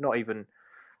 not even.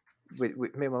 Me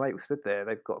and my mate were stood there.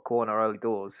 They've got a corner early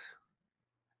doors.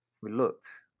 We looked.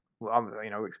 Well,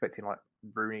 we're expecting like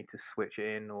Rooney to switch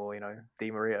it in, or Di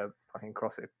Maria fucking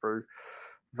cross it through.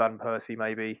 Van Persie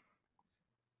maybe.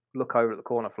 Look over at the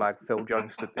corner flag. Phil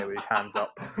Jones stood there with his hands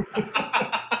up,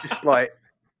 just like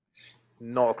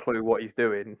not a clue what he's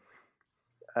doing.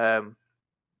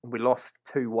 We lost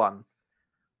 2-1,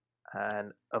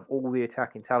 and of all the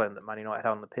attacking talent that Man United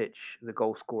had on the pitch, the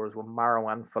goal scorers were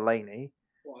Marouane Fellaini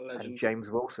and James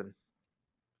Wilson.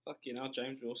 Fucking hell,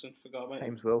 James Wilson. Forgot about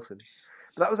James Wilson.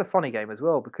 But that was a funny game as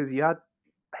well, because you had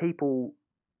people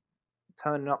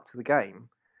turning up to the game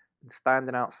and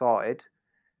standing outside,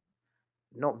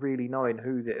 not really knowing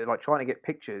who they like, trying to get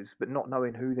pictures, but not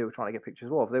knowing who they were trying to get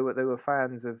pictures of. They were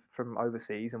fans from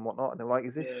overseas and whatnot, and they were like,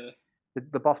 "Is this?"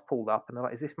 The bus pulled up, and they're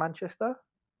like, "Is this Manchester?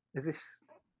 Is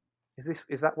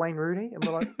that Wayne Rooney?" And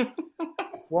we're like,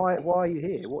 "Why are you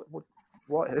here?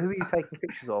 What? Who are you taking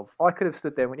pictures of?" I could have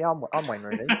stood there and went, "Yeah, I'm Wayne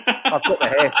Rooney. I've got the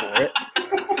hair for it."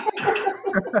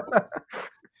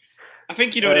 I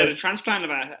think he'd already had a transplant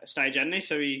about a stage, hadn't he?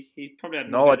 So he probably had.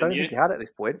 No, I don't think he had at this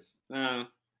point. No.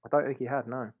 I don't think he had.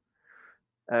 No.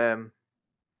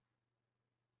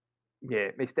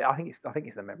 Yeah, I think it's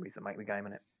the memories that make the game,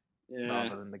 innit?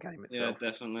 Rather than the game itself.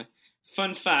 Yeah, definitely.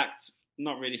 Fun fact,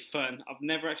 not really fun. I've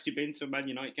never actually been to a Man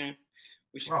United game.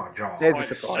 John. There's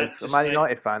a surprise. A Man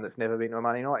United fan that's never been to a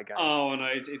Man United game. Oh no,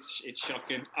 it's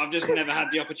shocking. I've just never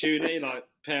had the opportunity. Like,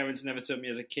 parents never took me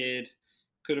as a kid.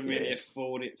 Couldn't really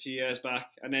afford it a few years back.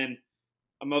 And then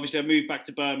I moved back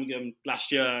to Birmingham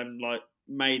last year and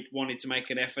wanted to make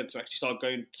an effort to actually start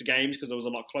going to games because I was a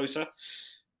lot closer.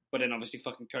 But then obviously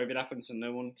fucking COVID happens and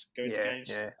no one's going to games.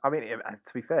 Yeah, I mean,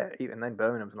 to be fair, even then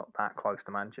Birmingham's not that close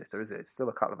to Manchester, is it? It's still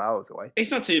a couple of hours away.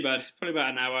 It's not too bad. Probably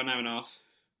about an hour and a half.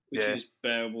 which is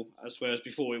bearable. Whereas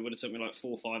before it would have took me like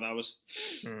 4 or 5 hours.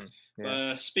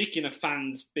 Speaking of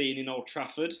fans being in Old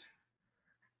Trafford,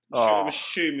 I'm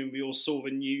assuming we all saw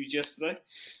the news yesterday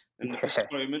and the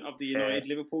postponement of the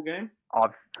United-Liverpool game.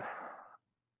 I've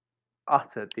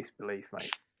utter disbelief,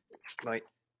 mate.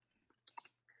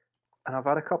 And I've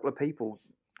had a couple of people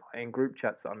in group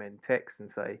chats that I'm in text and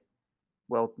say,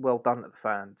 well done to the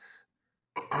fans.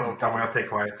 Well done. I'm going to stay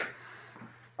quiet.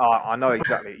 I know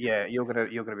exactly. Yeah, you're gonna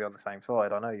be on the same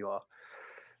side. I know you are.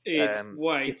 It's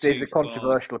way if too there's a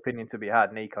controversial opinion to be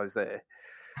had, Nico's there.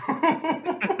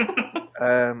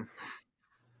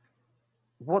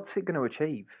 What's it going to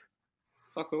achieve?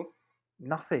 Fuck all.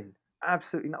 Nothing.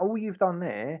 Absolutely. All you've done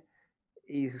there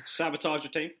is sabotage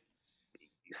your team.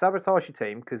 Sabotage your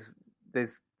team because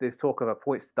there's talk of a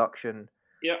points deduction.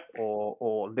 Yeah.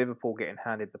 Or Liverpool getting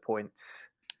handed the points.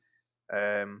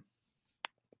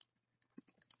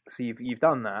 So you've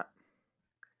done that.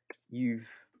 You've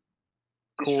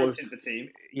caused the team.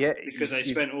 Yeah, because they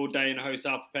spent all day in a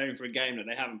hotel preparing for a game that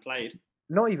they haven't played.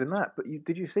 Not even that, but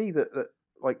did you see that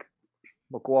like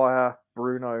Maguire,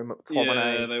 Bruno,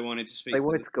 McTominay? Yeah, they wanted to speak. They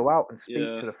wanted to go out and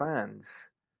speak to the fans,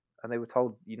 and they were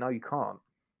told, you can't.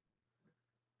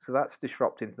 So that's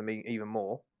disrupting them even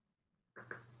more.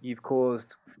 You've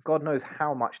caused God knows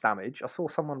how much damage. I saw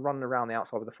someone running around the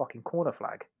outside with a fucking corner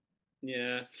flag.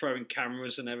 Yeah, throwing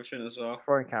cameras and everything as well.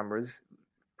 Throwing cameras.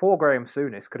 Poor Graham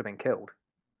Souness could have been killed.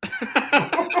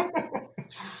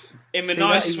 In the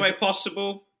nicest way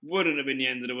possible, wouldn't have been the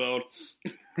end of the world.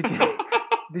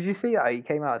 Did you see that? He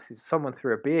came out and said someone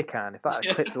threw a beer can. If that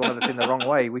had clipped one of us in the wrong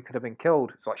way, we could have been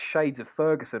killed. Like shades of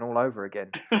Ferguson all over again.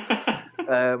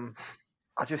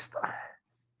 It's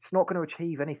not going to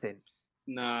achieve anything.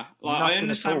 Nah, I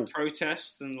understand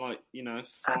protests and fine.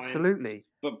 Absolutely.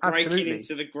 But breaking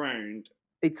into the ground,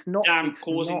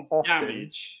 causing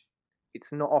damage.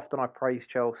 It's not often I praise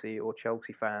Chelsea or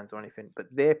Chelsea fans or anything, but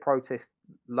their protest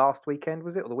last weekend,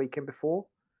 was it, or the weekend before?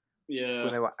 Yeah.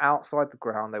 When they were outside the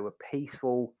ground, they were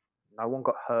peaceful. No one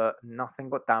got hurt. Nothing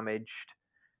got damaged.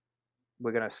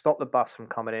 We're going to stop the bus from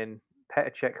coming in.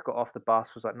 Petr Cech got off the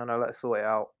bus, was like, no, let us sort it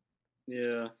out.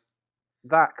 Yeah.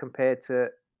 That compared to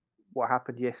what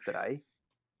happened yesterday,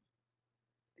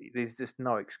 there's just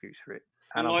no excuse for it.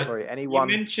 And I'm sorry, anyone...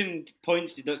 You mentioned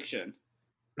points deduction,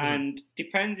 and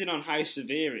depending on how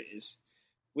severe it is,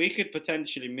 we could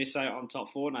potentially miss out on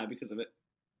top 4 now because of it.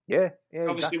 Yeah, obviously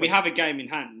exactly. We have a game in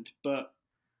hand, but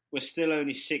we're still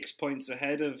only 6 points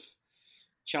ahead of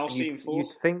Chelsea in 4th.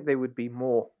 You'd think there would be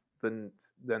more than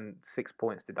 6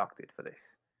 points deducted for this.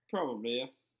 Probably, yeah.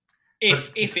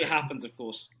 If it happens, of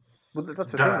course. Well,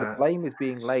 that's the thing. The blame is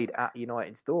being laid at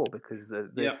United's door because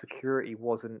the security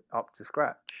wasn't up to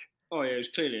scratch. Oh yeah, it was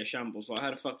clearly a shambles. Like,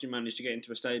 how the fuck do you manage to get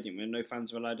into a stadium when no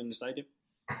fans are allowed in the stadium?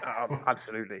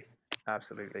 Absolutely.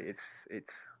 It's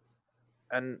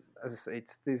and as I say,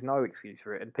 there's no excuse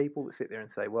for it. And people that sit there and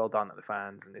say, "Well done to the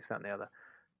fans," and this, that, and the other.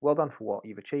 Well done for what?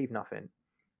 You've achieved nothing.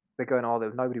 They're going,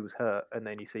 nobody was hurt, and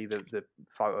then you see the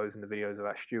photos and the videos of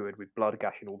that steward with blood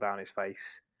gushing all down his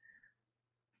face.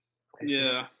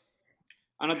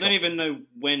 And I don't even know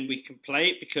when we can play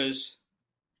it because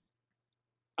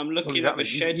I'm looking at the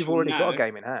schedule. You've already got a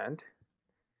game in hand.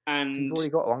 And so you've already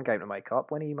got one game to make up.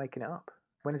 When are you making it up?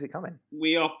 When is it coming?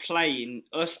 We are playing,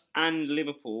 us and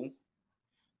Liverpool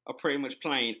are pretty much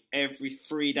playing every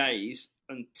 3 days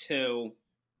until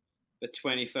the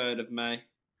 23rd of May.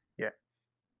 Yeah.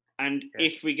 And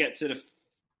if we get to the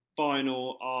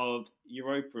final of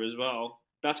Europa as well,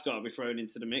 that's got to be thrown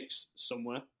into the mix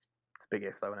somewhere. It's a big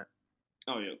if, though, isn't it?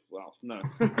 Oh, yeah. Well, no.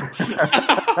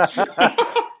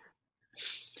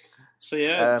 So,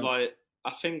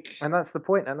 I think... And that's the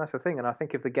point, and that's the thing. And I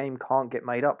think if the game can't get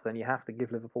made up, then you have to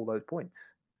give Liverpool those points.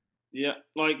 Yeah,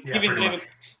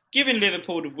 giving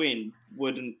Liverpool the win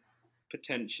wouldn't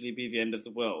potentially be the end of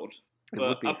the world. It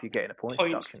would be if you're getting a point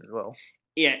deduction as well.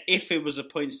 Yeah, if it was a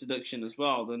points deduction as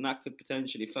well, then that could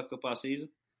potentially fuck up our season.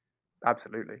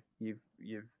 Absolutely. You've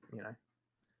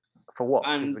for what?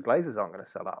 Because the Glazers aren't going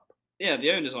to sell up. Yeah,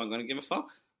 the owners aren't going to give a fuck.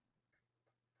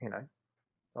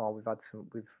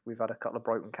 We've had a couple of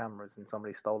broken cameras and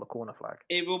somebody stole a corner flag.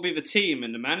 It will be the team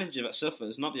and the manager that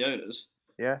suffers, not the owners.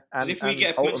 Yeah, and if we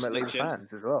get a ultimately the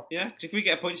fans as well. Yeah, because if we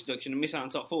get a points deduction and miss out on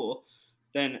top 4,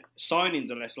 then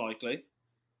signings are less likely,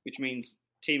 which means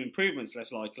team improvements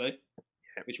less likely,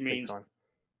 which means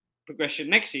progression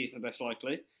next season is less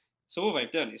likely. So all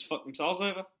they've done is fuck themselves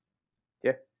over.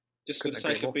 Yeah. Just for the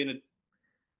sake of being a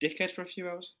dickhead for a few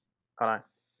hours. I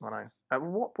know. At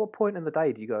what point in the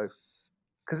day do you go?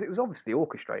 Because it was obviously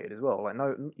orchestrated as well. Like,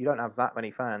 no, you don't have that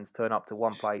many fans turn up to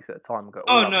one place at a time and go.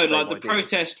 Oh no! Like the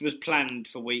protest was planned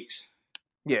for weeks.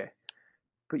 Yeah,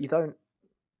 but you don't.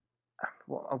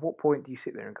 At what point do you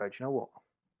sit there and go, do you know what?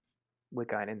 We're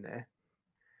going in there.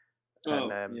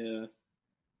 And, yeah.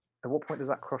 At what point does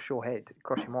that cross your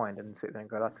mind, and sit there and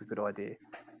go, that's a good idea?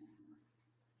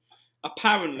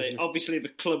 Apparently, obviously the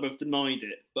club have denied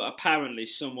it, but apparently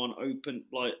someone opened,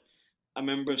 like, a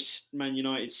member of Man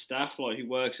United staff, like, who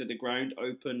works at the ground,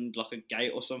 opened, like, a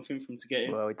gate or something for him to get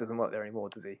in. Well, he doesn't work there anymore,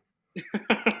 does he?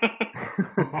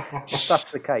 If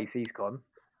that's the case, he's gone.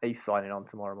 He's signing on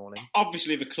tomorrow morning.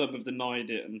 Obviously, the club have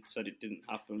denied it and said it didn't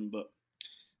happen, but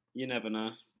you never know.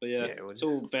 But yeah, it's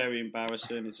all very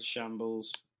embarrassing. It's a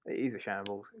shambles. It is a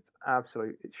shambles.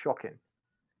 It's shocking.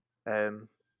 And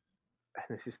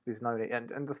it's just there's no and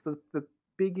the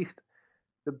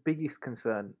biggest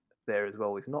concern there as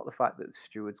well is not the fact that the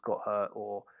stewards got hurt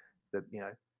or that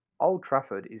Old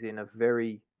Trafford is in a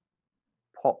very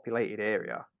populated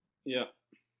area. Yeah.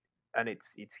 And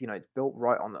it's built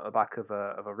right on the back of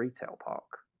a retail park.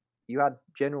 You had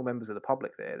general members of the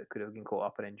public there that could have been caught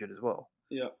up and injured as well.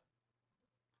 Yeah.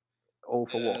 All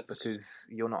for what? Because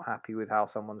you're not happy with how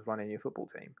someone's running your football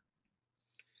team.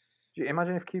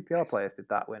 Imagine if QPR players did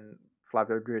that when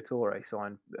Flavio Briatore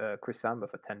signed Chris Samba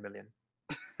for 10 million.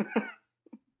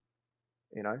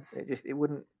 It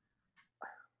wouldn't.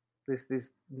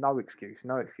 There's no excuse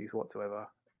whatsoever.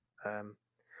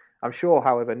 I'm sure,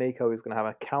 however, Nico is going to have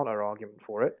a counter argument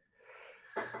for it.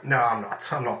 No, I'm not.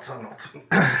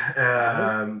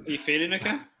 Are you feeling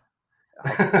okay? I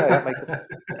was gonna say,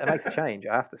 that makes a change,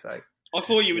 I have to say. I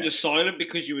thought you were just silent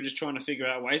because you were just trying to figure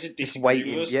out ways to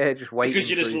disagree with us. Yeah, just waiting. Because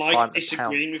you just like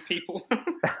disagreeing with people.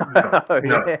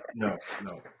 No.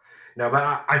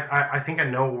 But I think I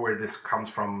know where this comes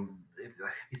from.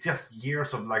 It's just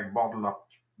years of like bottled up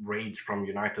rage from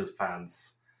United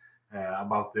fans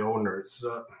about the owners.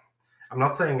 I'm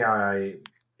not saying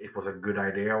it was a good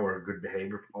idea or a good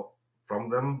behavior from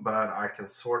them, but I can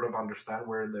sort of understand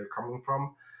where they're coming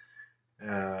from.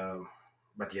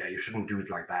 But yeah, you shouldn't do it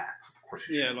like that. Of course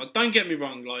you shouldn't. Like, don't get me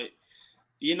wrong. Like,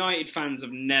 United fans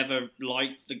have never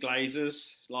liked the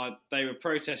Glazers. Like, they were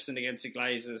protesting against the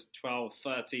Glazers 12,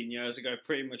 13 years ago,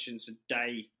 pretty much since the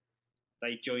day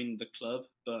they joined the club.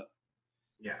 But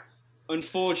yeah,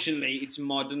 unfortunately, it's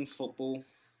modern football.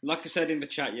 Like I said in the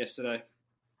chat yesterday,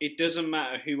 it doesn't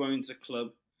matter who owns a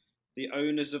club. The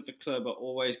owners of the club are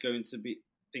always going to be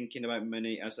thinking about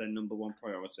money as their number one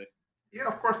priority. Yeah,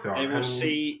 of course they are. They will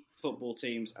see football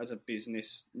teams as a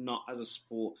business, not as a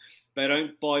sport. They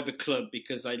don't buy the club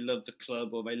because they love the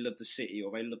club or they love the city or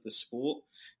they love the sport.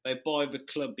 They buy the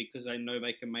club because they know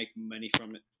they can make money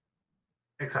from it.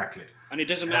 Exactly. And it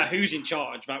doesn't matter who's in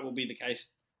charge, that will be the case.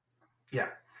 Yeah.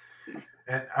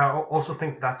 I also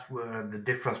think that's the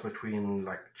difference between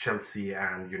like Chelsea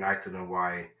and United and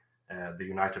why the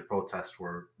United protests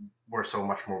were so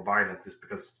much more violent is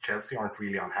because Chelsea aren't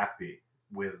really unhappy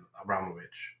with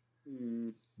Abramovich.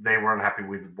 They were unhappy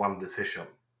with one decision.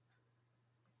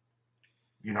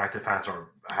 United fans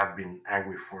have been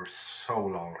angry for so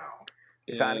long now.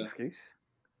 Is that an excuse?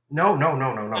 No.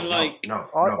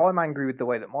 I'm angry with the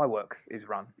way that my work is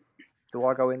run. Do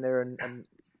I go in there and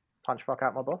punch fuck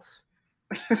out my boss?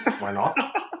 Why not?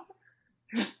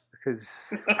 Because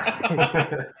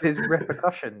there's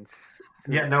repercussions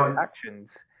to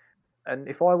actions. And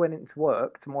if I went into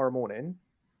work tomorrow morning,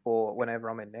 or whenever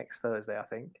I'm in next Thursday, I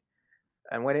think,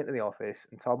 and went into the office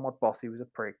and told my boss he was a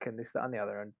prick and this, that and the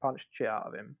other and punched shit out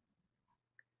of him,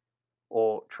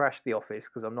 or trashed the office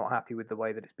because I'm not happy with the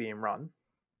way that it's being run,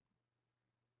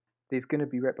 there's going to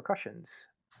be repercussions.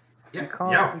 Yeah, of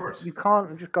course. You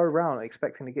can't just go around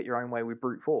expecting to get your own way with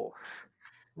brute force.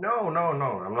 No.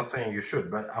 I'm not saying you should,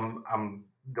 but I'm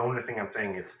the only thing I'm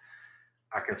saying is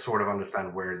I can sort of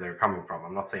understand where they're coming from.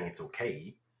 I'm not saying it's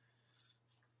okay.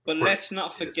 But let's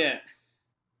not forget,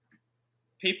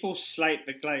 people slate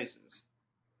the Glazers.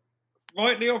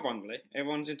 Rightly or wrongly,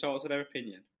 everyone's entitled to their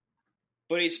opinion.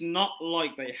 But it's not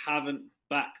like they haven't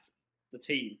backed the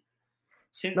team.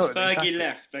 Since Fergie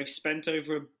left, they've spent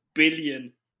over $1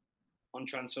 billion on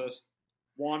transfers.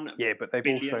 Yeah, but they've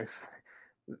also...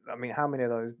 I mean, how many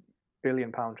of those £1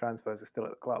 billion transfers are still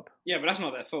at the club? Yeah, but that's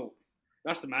not their fault.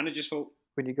 That's the manager's fault.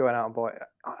 When you're going out and buy...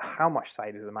 How much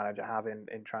say does the manager have in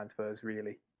transfers,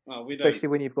 really? Well, especially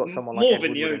when you've got someone like Ed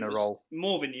Woodward in a role.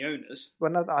 More than the owners.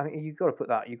 Well, no, I mean, you've got to put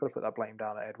that blame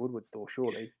down at Ed Woodward's door,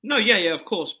 surely. No, yeah, of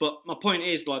course. But my point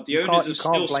is, like, the owners have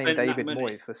still spent that money. You can't blame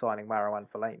David Moyes for signing Marouane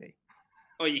Fellaini.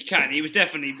 Oh, you can. He was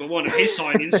definitely one of his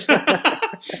signings.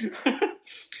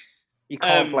 You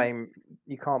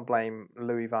can't blame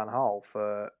Louis van Gaal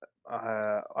for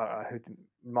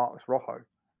Marcus Rojo.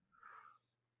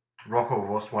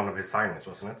 Rojo was one of his signings,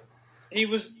 wasn't it? He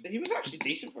was actually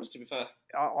decent for us, to be fair.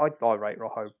 I rate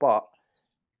Rojo, but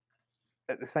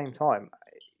at the same time,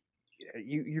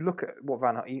 you look at what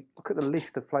you look at the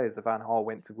list of players that Van Gaal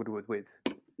went to Woodward with.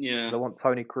 Yeah. So I want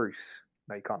Tony Kroos.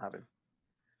 No, you can't have him.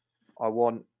 I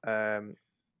want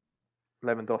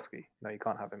Lewandowski. No, you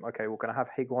can't have him. Okay, we're going to have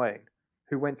Higuain,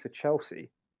 who went to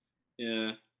Chelsea.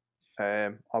 Yeah.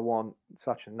 I want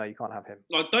Sachin. No, you can't have him.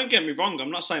 Like, don't get me wrong. I'm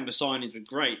not saying the signings were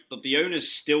great, but the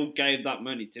owners still gave that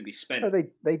money to be spent. No,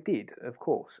 they did, of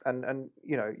course. And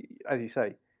you know, as you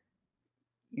say,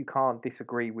 you can't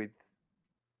disagree with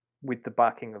the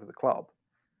backing of the club.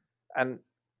 And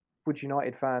would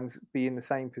United fans be in the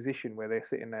same position where they're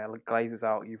sitting there, like, Glazers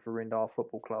out, you've ruined our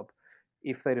football club,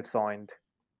 if they'd have signed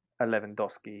a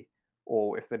Lewandowski,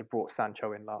 or if they'd have brought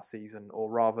Sancho in last season, or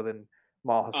rather than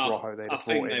Marcos Rojo, they'd have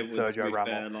brought in Sergio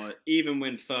Ramos. Like, even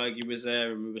when Fergie was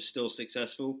there and we were still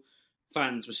successful,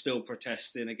 fans were still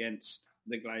protesting against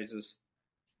the Glazers.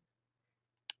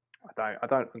 I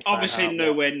don't understand. Obviously,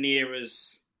 nowhere near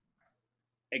as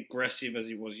aggressive as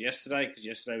it was yesterday, because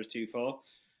yesterday was too far.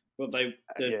 But the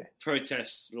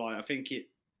protests, like, I think it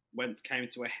came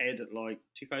to a head at like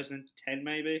 2010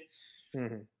 maybe.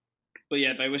 Mm-hmm. But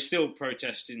yeah, they were still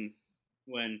protesting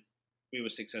when we were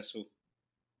successful.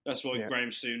 That's why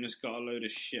Graham Souness got a load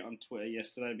of shit on Twitter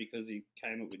yesterday, because he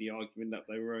came up with the argument that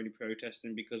they were only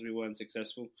protesting because we weren't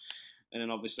successful. And then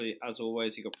obviously, as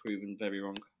always, he got proven very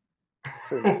wrong.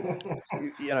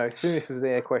 Souness was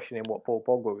there questioning what Paul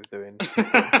Pogba was doing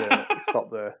to stop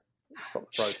the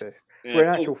protest. Yeah, Where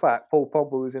in actual fact, Paul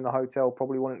Pogba was in the hotel,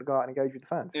 probably wanting to go out and engage with the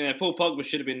fans. Yeah, Paul Pogba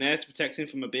should have been there to protect him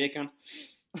from a beer can.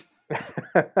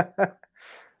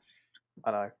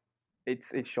 I know.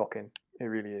 It's shocking. It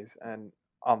really is. And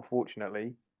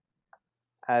unfortunately,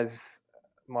 as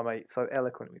my mate so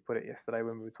eloquently put it yesterday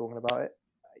when we were talking about it,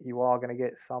 you are going to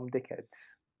get some dickheads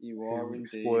who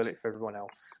spoil it for everyone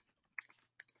else.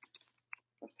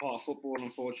 That's part of football,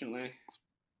 unfortunately.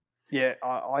 Yeah,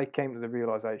 I came to the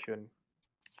realisation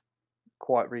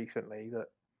quite recently that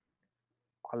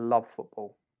I love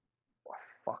football. I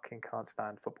fucking can't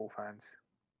stand football fans.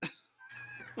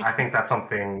 I think that's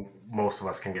something most of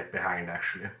us can get behind,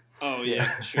 actually. Oh,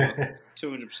 yeah, sure.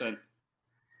 200%.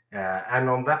 And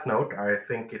on that note, I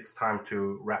think it's time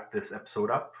to wrap this episode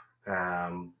up.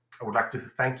 I would like to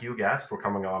thank you guys for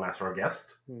coming on as our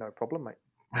guest. No problem, mate.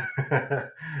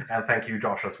 And thank you,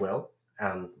 Josh, as well.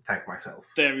 And thank myself.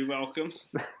 Very welcome.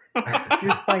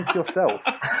 Just thank yourself.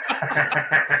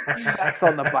 That's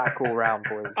on the back all round,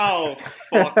 boys. Oh,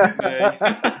 fuck me.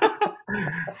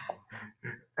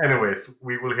 Anyways,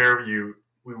 we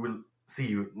will see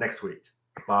you next week.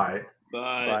 Bye.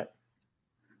 Bye. Bye.